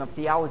foundation of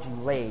theology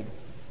laid.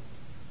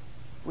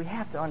 We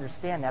have to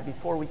understand that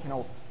before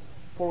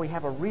we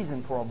have a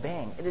reason for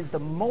obeying. It is the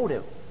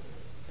motive.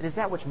 It is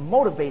that which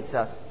motivates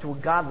us to a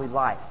godly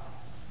life.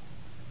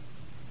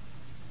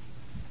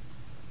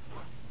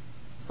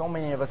 So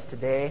many of us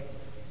today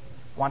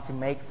want to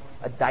make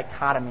a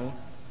dichotomy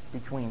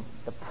between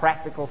the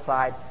practical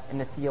side and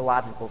the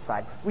theological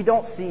side. We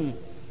don't see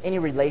any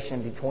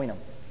relation between them.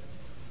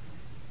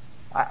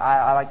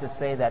 I like to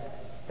say that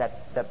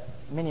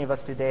many of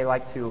us today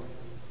like to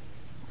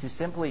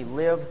simply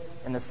live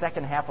in the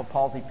second half of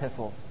Paul's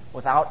epistles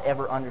without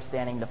ever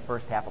understanding the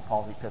first half of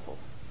Paul's epistles.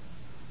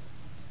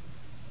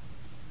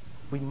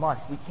 We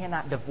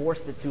cannot divorce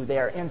the two. They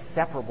are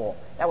inseparable.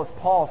 That was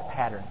Paul's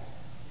pattern.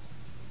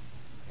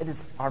 It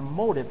is our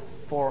motive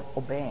for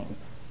obeying.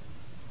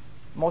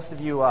 Most of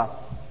you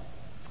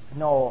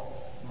know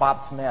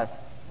Bob Smith.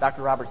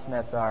 Dr. Robert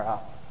Smith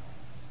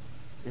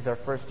is our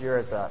first year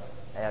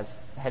as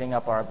heading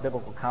up our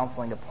biblical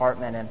counseling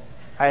department, and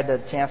I had the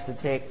chance to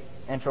take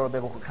Intro to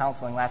Biblical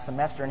Counseling last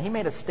semester, and he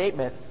made a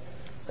statement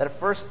that at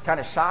first kind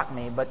of shocked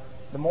me, but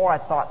the more I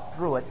thought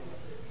through it,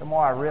 the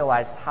more I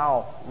realized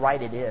how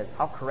right it is,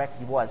 how correct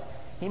he was.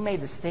 He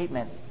made the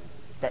statement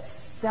that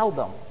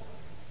seldom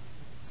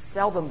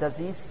does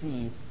he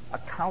see a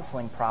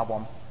counseling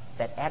problem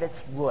that at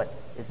its root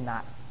is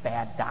not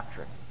bad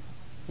doctrine.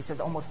 He says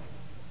almost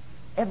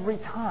every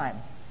time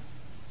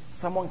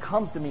someone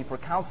comes to me for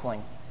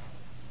counseling,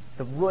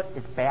 the root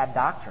is bad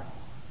doctrine.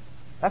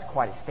 That's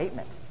quite a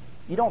statement.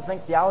 You don't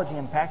think theology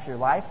impacts your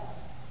life?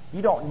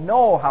 You don't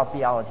know how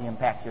theology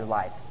impacts your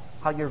life,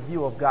 how your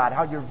view of God,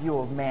 how your view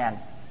of man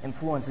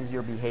influences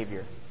your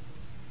behavior.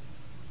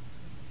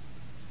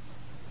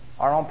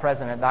 Our own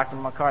president, Dr.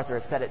 MacArthur,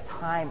 has said it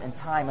time and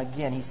time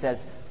again. He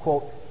says,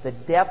 quote, the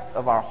depth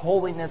of our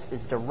holiness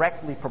is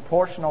directly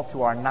proportional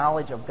to our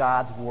knowledge of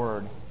God's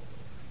Word.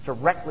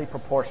 Directly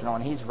proportional,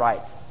 and he's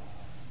right.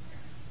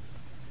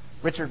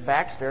 Richard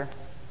Baxter,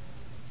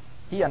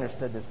 he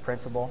understood this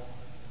principle.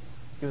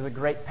 He was a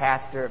great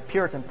pastor,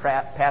 Puritan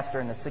pastor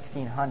in the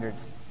 1600s.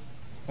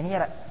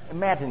 And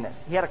imagine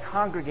this, he had a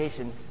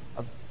congregation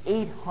of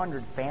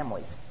 800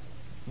 families.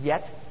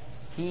 Yet,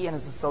 he and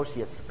his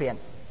associates spent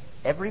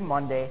every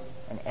Monday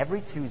and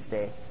every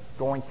Tuesday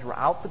going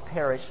throughout the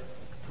parish,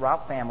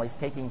 throughout families,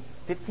 taking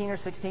 15 or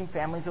 16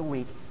 families a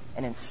week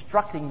and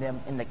instructing them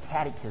in the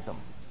catechism.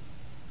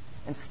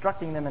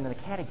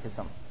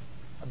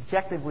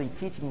 Objectively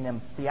teaching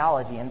them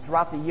theology. And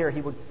throughout the year,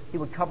 he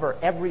would cover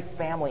every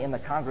family in the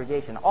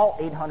congregation, all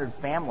 800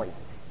 families.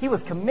 He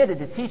was committed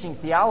to teaching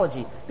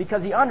theology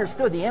because he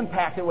understood the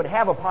impact it would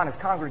have upon his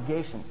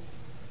congregation.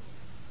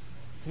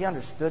 He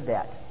understood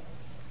that.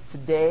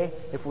 Today,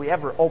 if we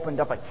ever opened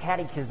up a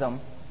catechism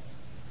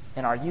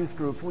in our youth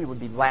groups, we would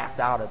be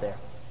laughed out of there,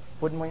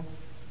 wouldn't we?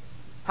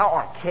 How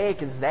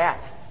archaic is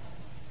that?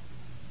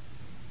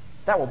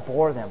 That will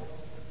bore them.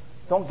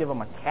 Don't give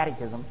them a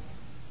catechism.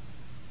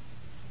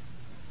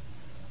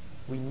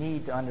 We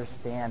need to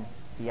understand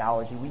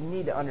theology. We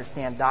need to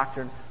understand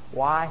doctrine.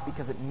 Why?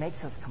 Because it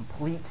makes us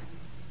complete.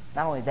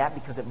 Not only that,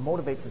 because it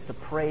motivates us to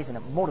praise and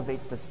it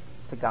motivates us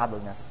to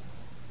godliness.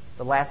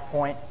 The last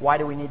point, why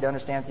do we need to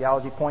understand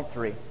theology? Point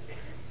 3.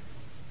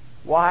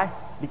 Why?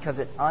 Because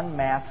it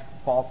unmasks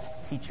false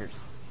teachers.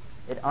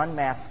 It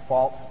unmasks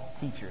false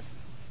teachers.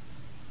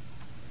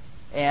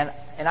 And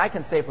I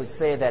can safely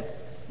say that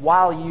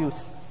while you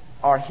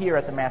are here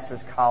at the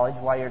Master's College,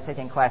 while you're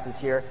taking classes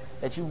here,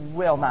 that you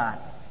will not,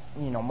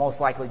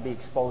 most likely be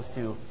exposed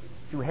to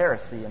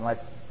heresy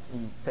unless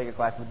you take a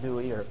class with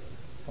Dewey or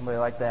somebody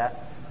like that.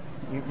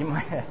 You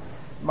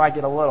might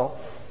get a little.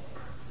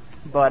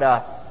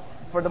 But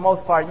for the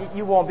most part,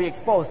 you won't be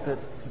exposed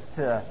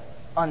to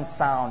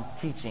unsound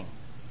teaching,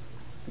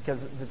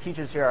 because the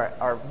teachers here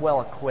are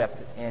well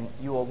equipped and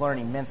you will learn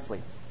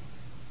immensely.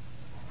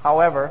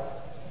 However,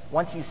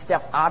 once you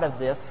step out of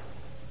this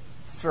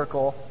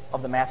circle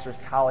of the Master's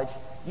College,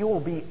 you will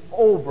be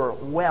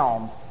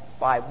overwhelmed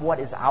by what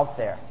is out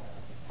there,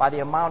 by the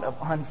amount of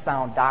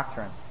unsound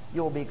doctrine.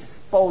 You will be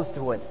exposed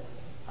to it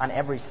on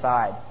every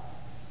side.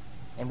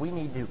 And we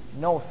need to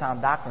know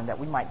sound doctrine that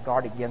we might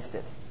guard against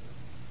it.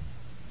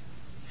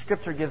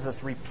 Scripture gives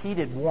us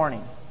repeated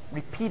warning,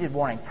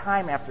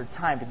 time after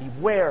time, to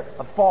beware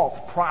of false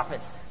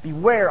prophets,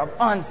 beware of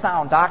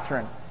unsound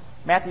doctrine.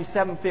 Matthew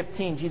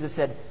 7:15, Jesus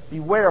said,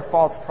 beware of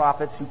false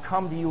prophets who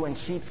come to you in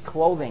sheep's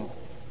clothing.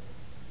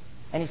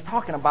 And he's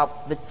talking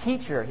about the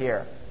teacher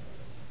here.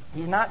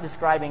 He's not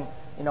describing,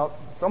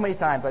 so many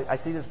times I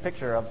see this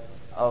picture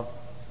of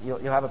you'll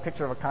have a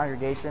picture of a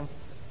congregation,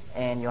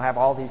 and you'll have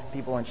all these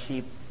people in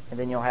sheep, and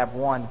then you'll have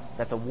one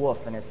that's a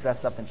wolf and is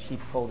dressed up in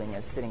sheep's clothing and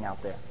is sitting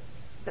out there.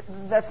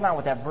 That's not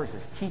what that verse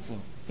is teaching.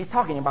 He's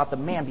talking about the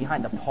man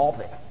behind the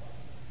pulpit.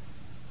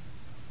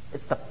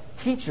 It's the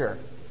teacher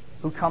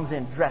who comes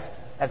in dressed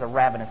as a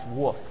ravenous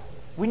wolf.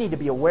 We need to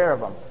be aware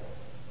of him.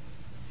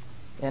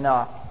 In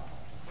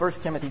 1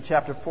 Timothy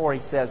chapter 4, he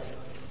says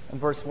in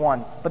verse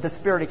 1, but the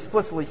Spirit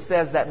explicitly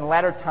says that in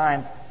latter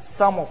times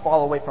some will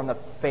fall away from the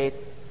faith,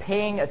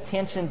 paying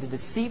attention to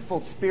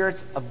deceitful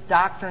spirits of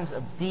doctrines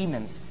of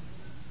demons.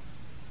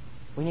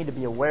 We need to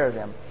be aware of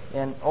them.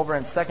 And over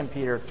in 2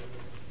 Peter,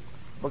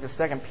 book of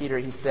 2 Peter,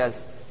 he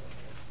says,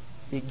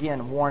 he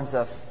again warns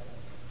us,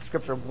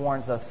 Scripture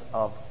warns us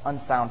of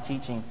unsound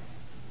teaching.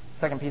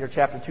 2 Peter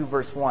chapter 2,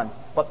 verse 1.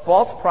 But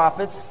false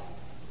prophets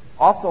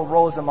also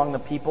rose among the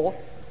people,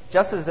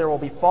 just as there will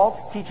be false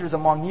teachers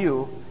among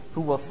you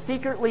who will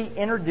secretly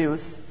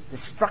introduce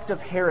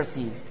destructive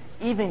heresies,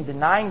 even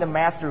denying the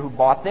master who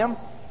bought them,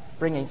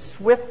 bringing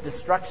swift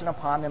destruction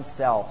upon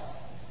themselves.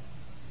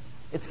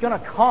 It's going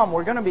to come.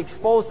 We're going to be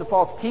exposed to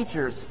false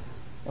teachers,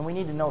 and we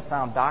need to know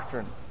sound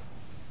doctrine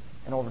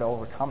in order to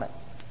overcome it.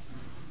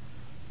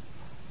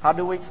 How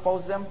do we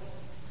expose them?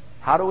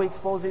 How do we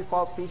expose these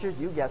false teachers?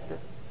 You guessed it.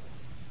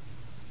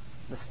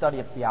 The study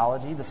of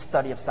theology, the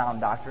study of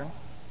sound doctrine.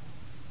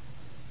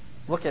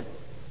 Look at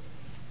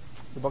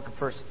the book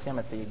of 1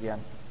 Timothy again.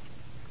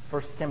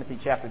 1 Timothy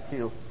chapter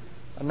 2.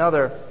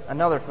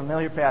 Another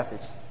familiar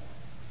passage.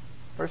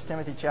 1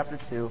 Timothy chapter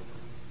 2.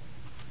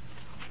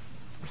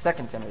 Or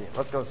 2 Timothy.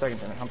 Let's go to 2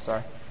 Timothy. I'm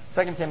sorry.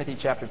 2 Timothy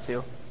chapter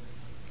 2.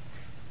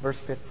 Verse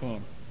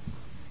 15.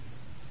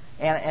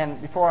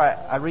 And before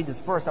I read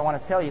this verse, I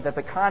want to tell you that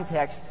the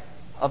context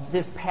of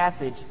this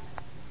passage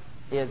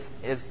is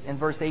in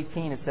verse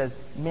 18. It says,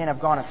 men have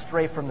gone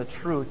astray from the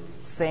truth,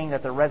 saying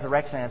that the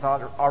resurrection has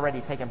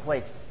already taken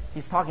place.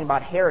 He's talking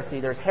about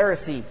heresy. There's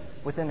heresy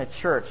within the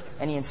church.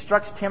 And he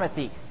instructs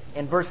Timothy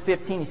in verse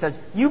 15. He says,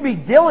 you be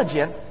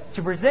diligent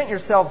to present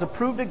yourselves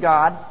approved to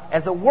God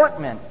as a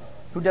workman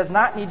who does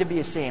not need to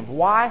be ashamed.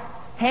 Why?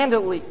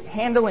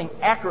 Handling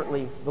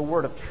accurately the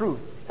word of truth.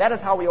 That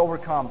is how we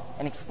overcome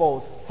and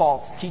expose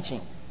false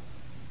teaching.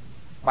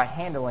 By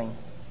handling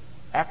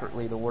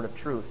accurately the word of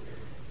truth.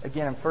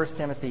 Again, in 1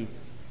 Timothy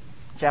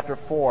chapter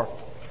 4.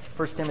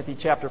 1 Timothy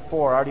chapter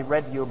 4, I already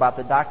read to you about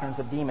the doctrines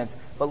of demons.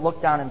 But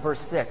look down in verse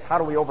 6. How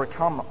do we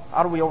overcome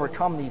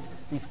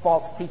these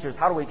false teachers?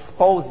 How do we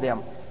expose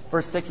them?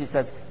 Verse 6, he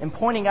says, in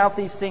pointing out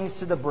these things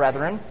to the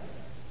brethren,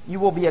 you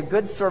will be a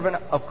good servant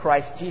of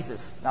Christ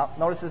Jesus. Now,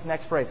 notice this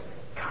next phrase.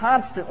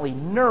 Constantly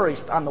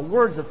nourished on the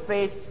words of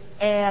faith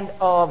and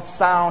of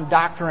sound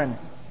doctrine,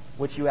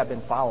 which you have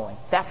been following.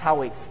 That's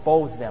how we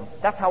expose them.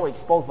 That's how we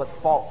expose what's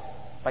false,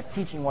 by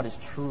teaching what is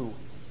true.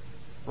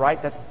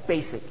 Right? That's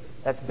basic.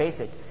 That's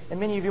basic. And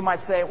many of you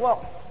might say,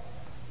 well,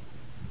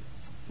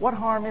 what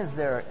harm is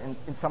there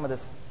in some of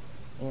this,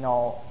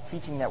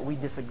 teaching that we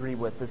disagree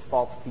with, this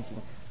false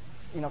teaching?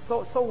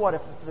 So what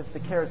if the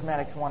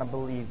charismatics want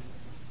to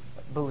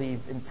believe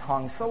in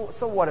tongues?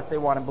 So what if they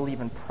want to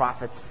believe in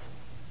prophets?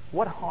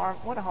 What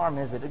harm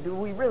is it? Do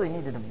we really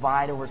need to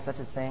divide over such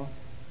a thing?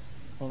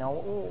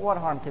 What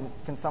harm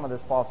can some of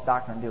this false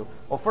doctrine do?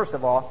 Well, first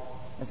of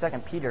all, in 2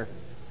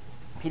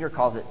 Peter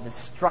calls it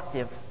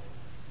destructive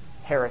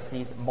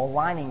heresies,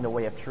 maligning the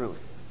way of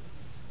truth.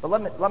 But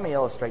let me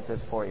illustrate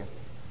this for you.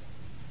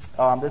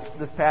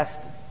 This past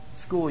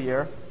school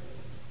year,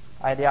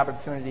 I had the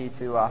opportunity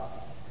to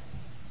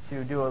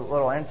do a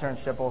little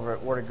internship over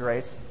at Word of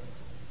Grace,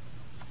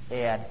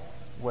 and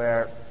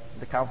where in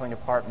the counseling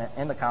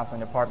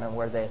department,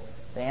 where they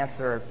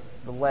answer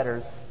the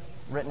letters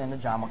written into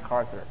John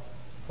MacArthur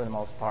for the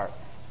most part.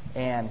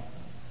 And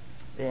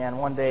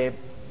one day,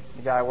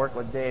 the guy I worked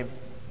with, Dave,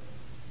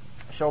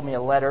 showed me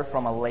a letter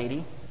from a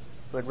lady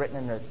who had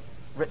written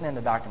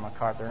into Dr.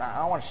 MacArthur. And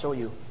I want to show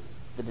you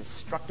the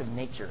destructive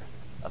nature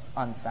of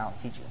unsound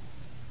teaching.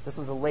 This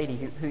was a lady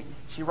who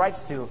she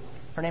writes to,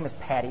 her name is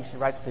Patty, she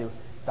writes to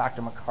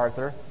Dr.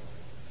 MacArthur.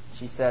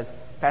 She says,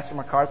 Pastor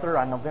MacArthur,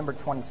 on November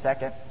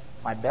 22nd,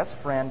 my best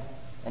friend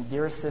and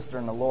dearest sister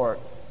in the Lord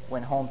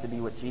went home to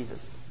be with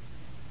Jesus.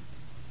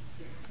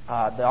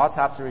 The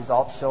autopsy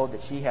results showed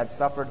that she had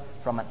suffered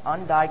from an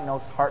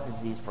undiagnosed heart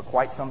disease for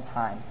quite some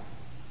time.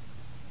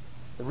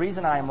 The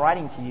reason I am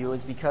writing to you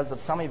is because of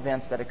some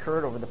events that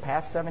occurred over the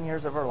past 7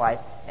 years of her life,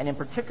 and in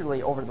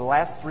particularly over the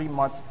last 3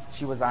 months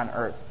she was on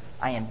earth.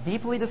 I am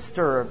deeply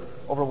disturbed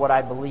over what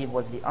I believe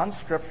was the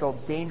unscriptural,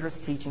 dangerous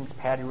teachings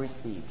Patty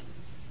received.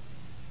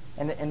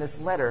 And in this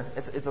letter,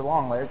 it's a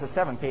long letter, it's a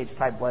 7-page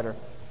type letter,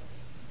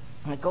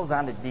 and it goes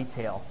on to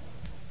detail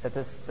that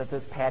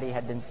this Patty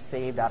had been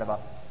saved out of a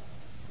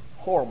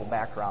horrible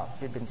background.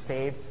 She had been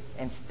saved,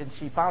 and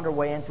she found her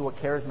way into a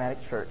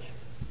charismatic church.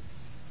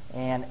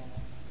 And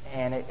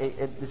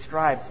it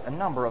describes a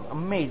number of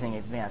amazing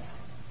events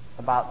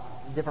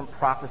about different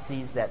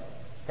prophecies that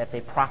they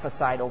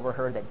prophesied over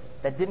her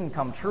that didn't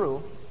come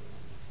true,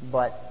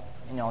 but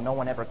no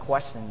one ever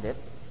questioned it.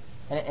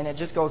 And it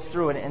just goes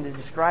through it, and it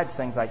describes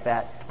things like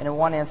that. And in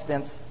one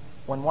instance,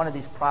 when one of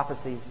the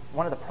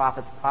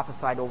prophets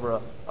prophesied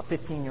over a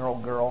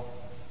 15-year-old girl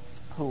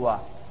who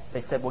they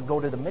said, well, go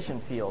to the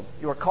mission field.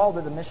 You are called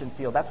to the mission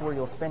field. That's where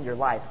you'll spend your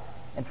life.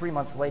 And 3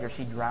 months later,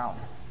 she drowned.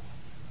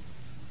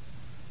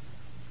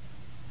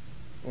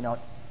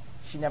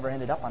 She never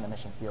ended up on the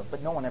mission field,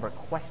 but no one ever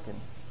questioned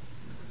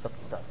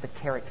the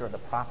character of the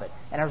prophet.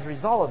 And as a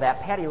result of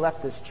that, Patty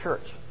left this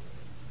church.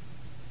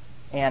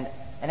 And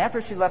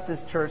after she left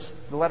this church,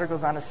 the letter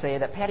goes on to say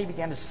that Patty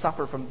began to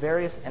suffer from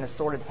various and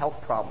assorted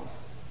health problems.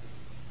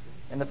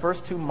 In the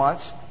first 2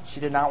 months, she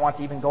did not want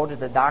to even go to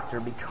the doctor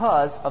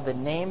because of the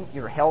name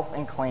your health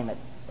and claim it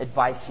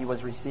advice she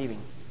was receiving.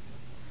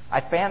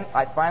 I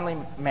finally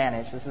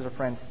managed, this is her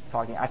friends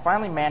talking, I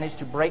finally managed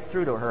to break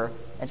through to her,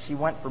 and she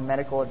went for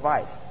medical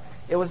advice.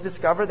 It was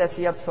discovered that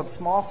she had some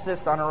small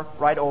cyst on her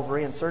right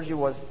ovary, and surgery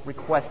was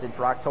requested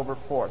for October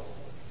 4th.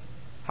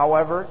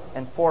 However,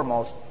 and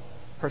foremost,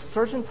 her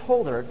surgeon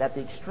told her that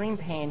the extreme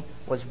pain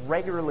was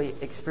regularly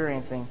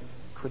experiencing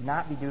could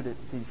not be due to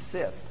the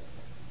cyst.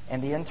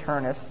 And the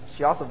internist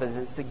she also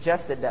visited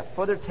suggested that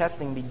further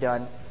testing be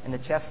done in the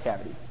chest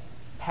cavity.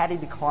 Patty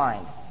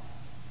declined,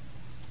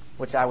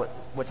 which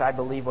I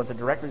believe was a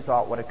direct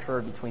result of what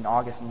occurred between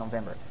August and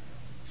November.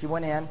 She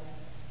went in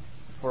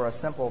for a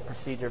simple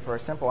procedure, for a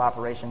simple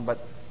operation, but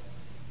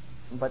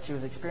she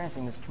was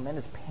experiencing this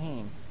tremendous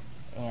pain,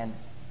 and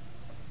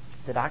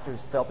the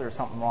doctors felt there was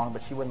something wrong,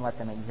 but she wouldn't let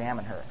them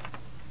examine her.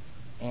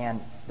 And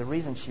the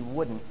reason she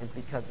wouldn't is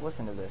because,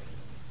 listen to this,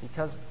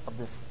 because of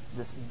this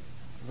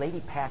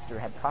lady pastor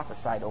had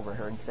prophesied over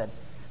her and said,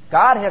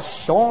 God has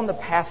shown the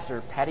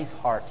pastor Patty's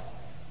heart.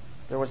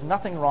 There was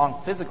nothing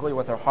wrong physically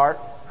with her heart.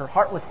 Her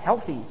heart was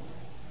healthy.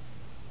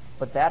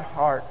 But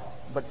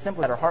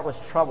simply that her heart was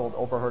troubled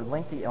over her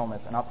lengthy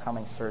illness and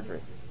upcoming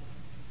surgery.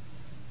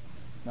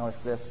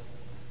 Notice this.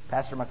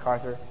 Pastor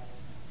MacArthur,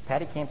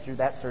 Patty came through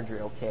that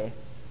surgery okay,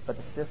 but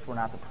the cysts were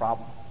not the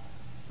problem.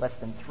 Less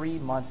than 3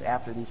 months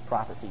after these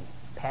prophecies,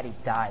 Patty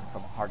died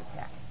from a heart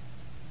attack.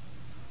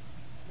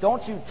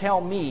 Don't you tell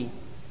me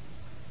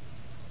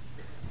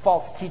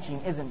false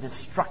teaching isn't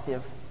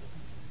destructive,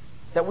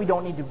 that we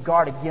don't need to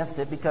guard against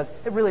it because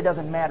it really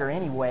doesn't matter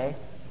anyway.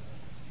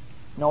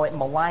 No, it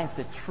maligns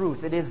the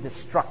truth. It is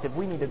destructive.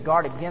 We need to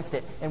guard against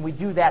it, and we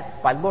do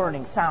that by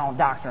learning sound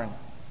doctrine.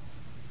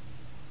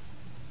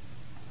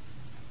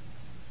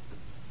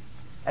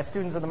 As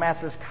students of the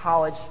Master's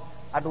College,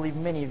 I believe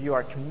many of you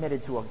are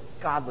committed to a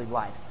godly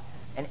life.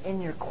 And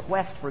in your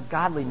quest for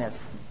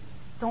godliness,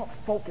 don't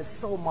focus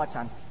so much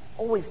on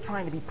always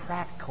trying to be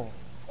practical,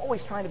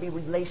 always trying to be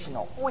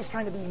relational, always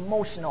trying to be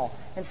emotional.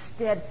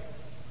 Instead,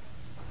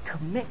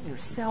 commit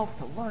yourself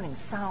to learning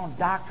sound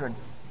doctrine,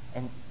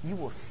 and you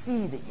will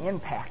see the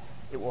impact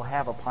it will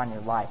have upon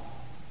your life.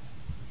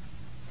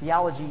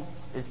 Theology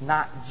is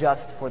not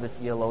just for the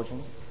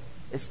theologians.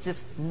 It's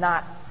just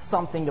not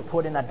something to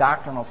put in a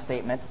doctrinal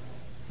statement.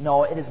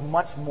 No, it is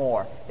much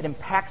more. It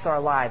impacts our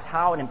lives.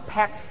 How? It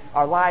impacts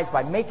our lives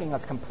by making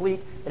us complete.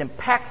 It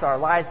impacts our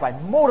lives by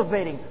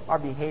motivating our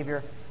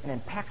behavior. And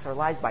impacts our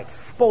lives by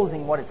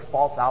exposing what is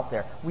false out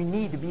there. We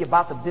need to be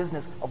about the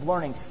business of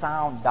learning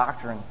sound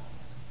doctrine.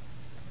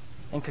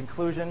 In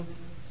conclusion,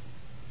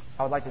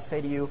 I would like to say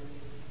to you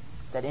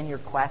that in your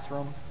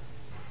classrooms,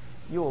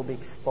 you will be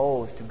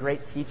exposed to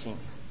great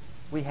teachings.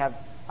 We have,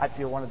 I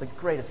feel, one of the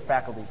greatest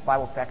faculties,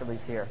 Bible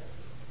faculties here.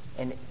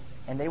 And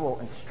they will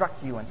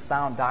instruct you in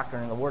sound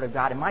doctrine and the Word of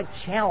God. And my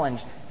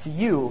challenge to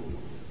you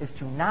is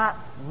to not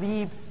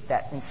leave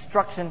that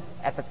instruction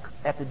at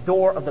the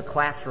door of the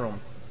classroom.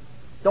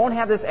 Don't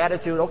have this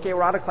attitude, okay,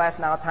 we're out of class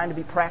now, time to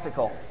be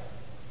practical.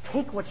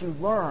 Take what you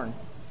learn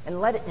and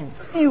let it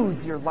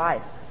infuse your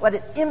life. Let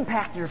it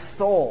impact your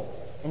soul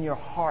and your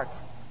heart,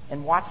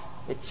 and watch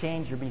it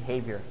change your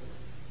behavior.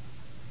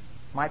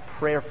 My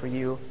prayer for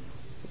you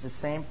is the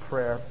same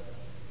prayer,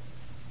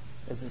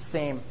 is the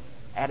same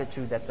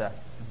attitude that the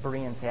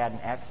Bereans had in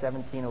Acts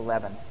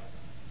 17:11.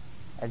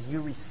 As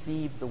you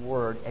receive the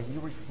Word, as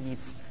you receive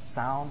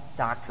sound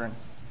doctrine,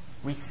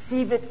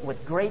 receive it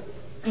with great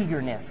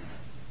eagerness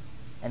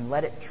and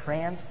let it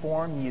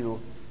transform you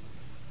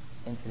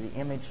into the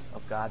image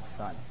of God's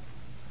Son.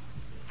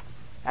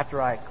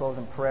 After I close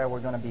in prayer, we're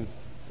going to be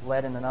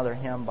led in another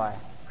hymn by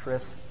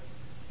Chris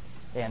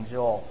and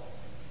Joel,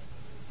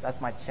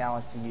 that's my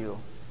challenge to you.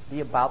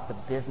 Be about the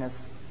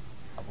business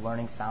of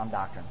learning sound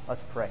doctrine.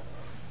 Let's pray.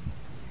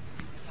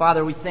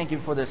 Father, we thank you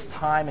for this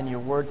time in your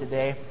word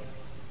today.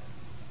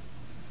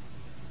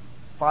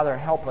 Father,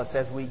 help us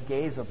as we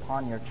gaze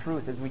upon your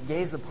truth, as we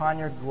gaze upon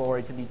your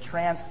glory, to be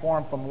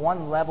transformed from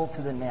one level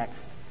to the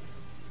next.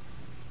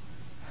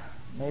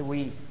 May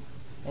we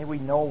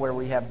know where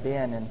we have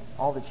been and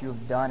all that you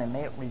have done, and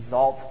may it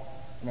result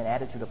in an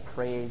attitude of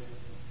praise.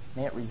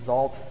 May it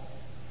result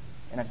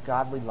in a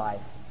godly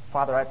life.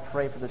 Father, I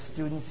pray for the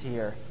students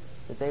here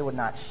that they would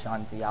not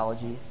shun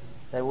theology,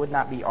 that it would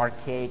not be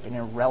archaic and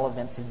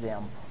irrelevant to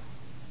them,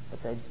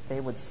 but that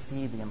they would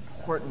see the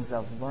importance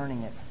of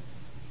learning it.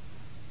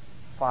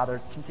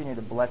 Father, continue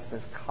to bless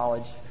this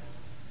college.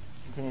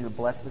 Continue to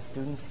bless the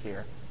students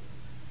here.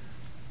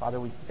 Father,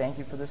 we thank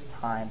you for this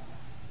time.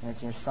 And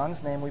it's in your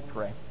Son's name we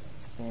pray.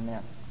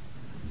 Amen.